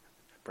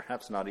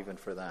 Perhaps not even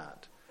for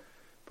that.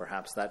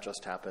 Perhaps that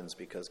just happens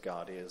because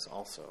God is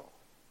also.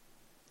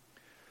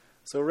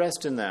 So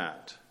rest in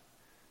that.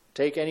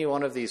 Take any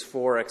one of these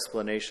 4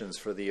 explanations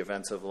for the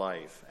events of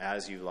life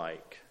as you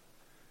like.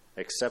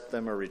 Accept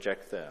them or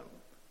reject them.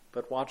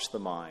 But watch the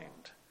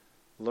mind.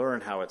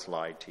 Learn how it's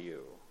lied to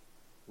you.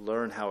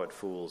 Learn how it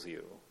fools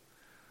you.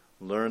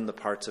 Learn the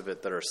parts of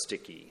it that are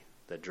sticky,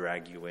 that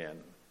drag you in.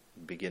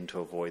 Begin to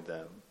avoid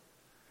them.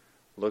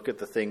 Look at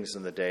the things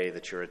in the day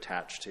that you're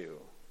attached to,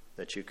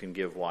 that you can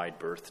give wide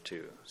berth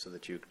to, so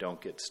that you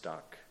don't get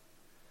stuck.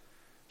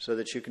 So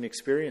that you can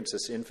experience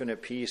this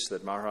infinite peace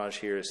that Maharaj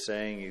here is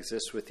saying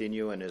exists within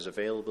you and is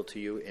available to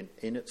you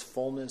in its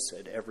fullness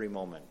at every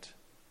moment.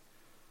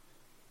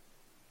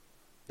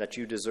 That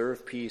you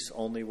deserve peace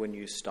only when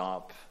you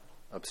stop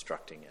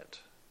obstructing it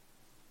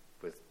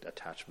with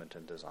attachment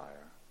and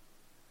desire.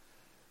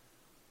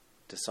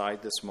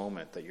 Decide this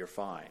moment that you're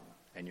fine,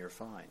 and you're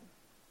fine.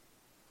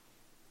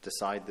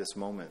 Decide this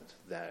moment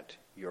that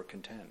you're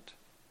content,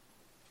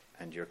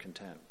 and you're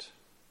content.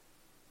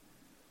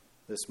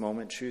 This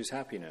moment, choose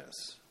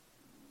happiness.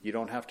 You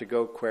don't have to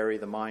go query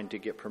the mind to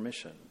get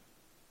permission.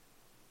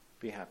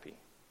 Be happy.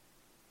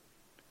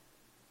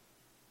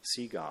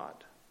 See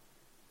God.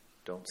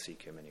 Don't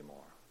seek him anymore.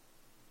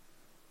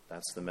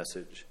 That's the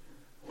message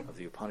of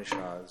the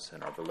Upanishads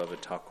and our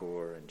beloved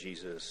Thakur and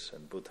Jesus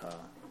and Buddha.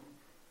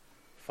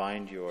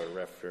 Find your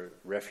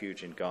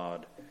refuge in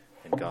God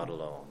and God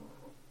alone.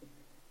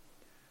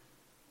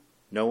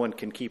 No one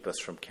can keep us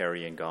from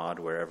carrying God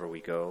wherever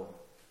we go.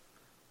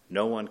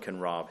 No one can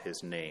rob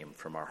his name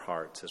from our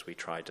hearts as we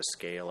try to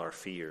scale our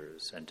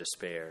fears and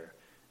despair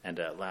and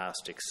at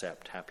last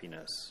accept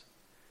happiness.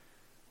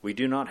 We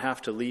do not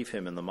have to leave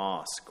him in the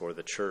mosque or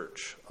the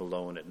church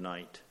alone at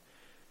night.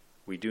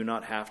 We do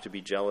not have to be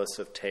jealous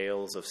of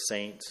tales of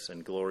saints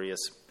and glorious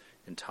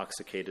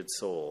intoxicated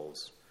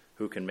souls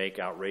who can make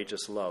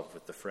outrageous love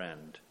with the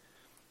friend.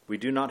 We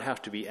do not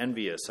have to be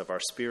envious of our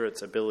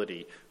spirit's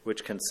ability,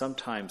 which can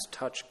sometimes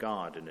touch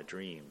God in a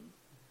dream.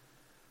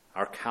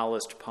 Our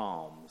calloused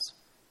palms,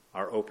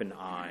 our open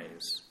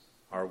eyes,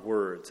 our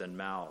words and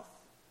mouth,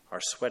 our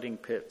sweating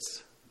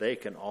pits, they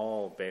can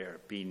all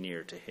be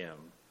near to him.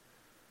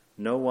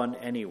 No one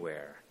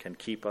anywhere can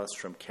keep us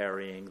from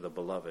carrying the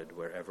beloved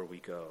wherever we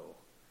go.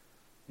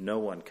 No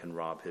one can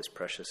rob his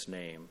precious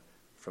name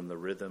from the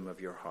rhythm of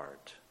your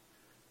heart,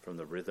 from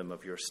the rhythm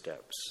of your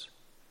steps,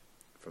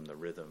 from the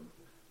rhythm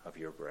of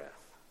your breath.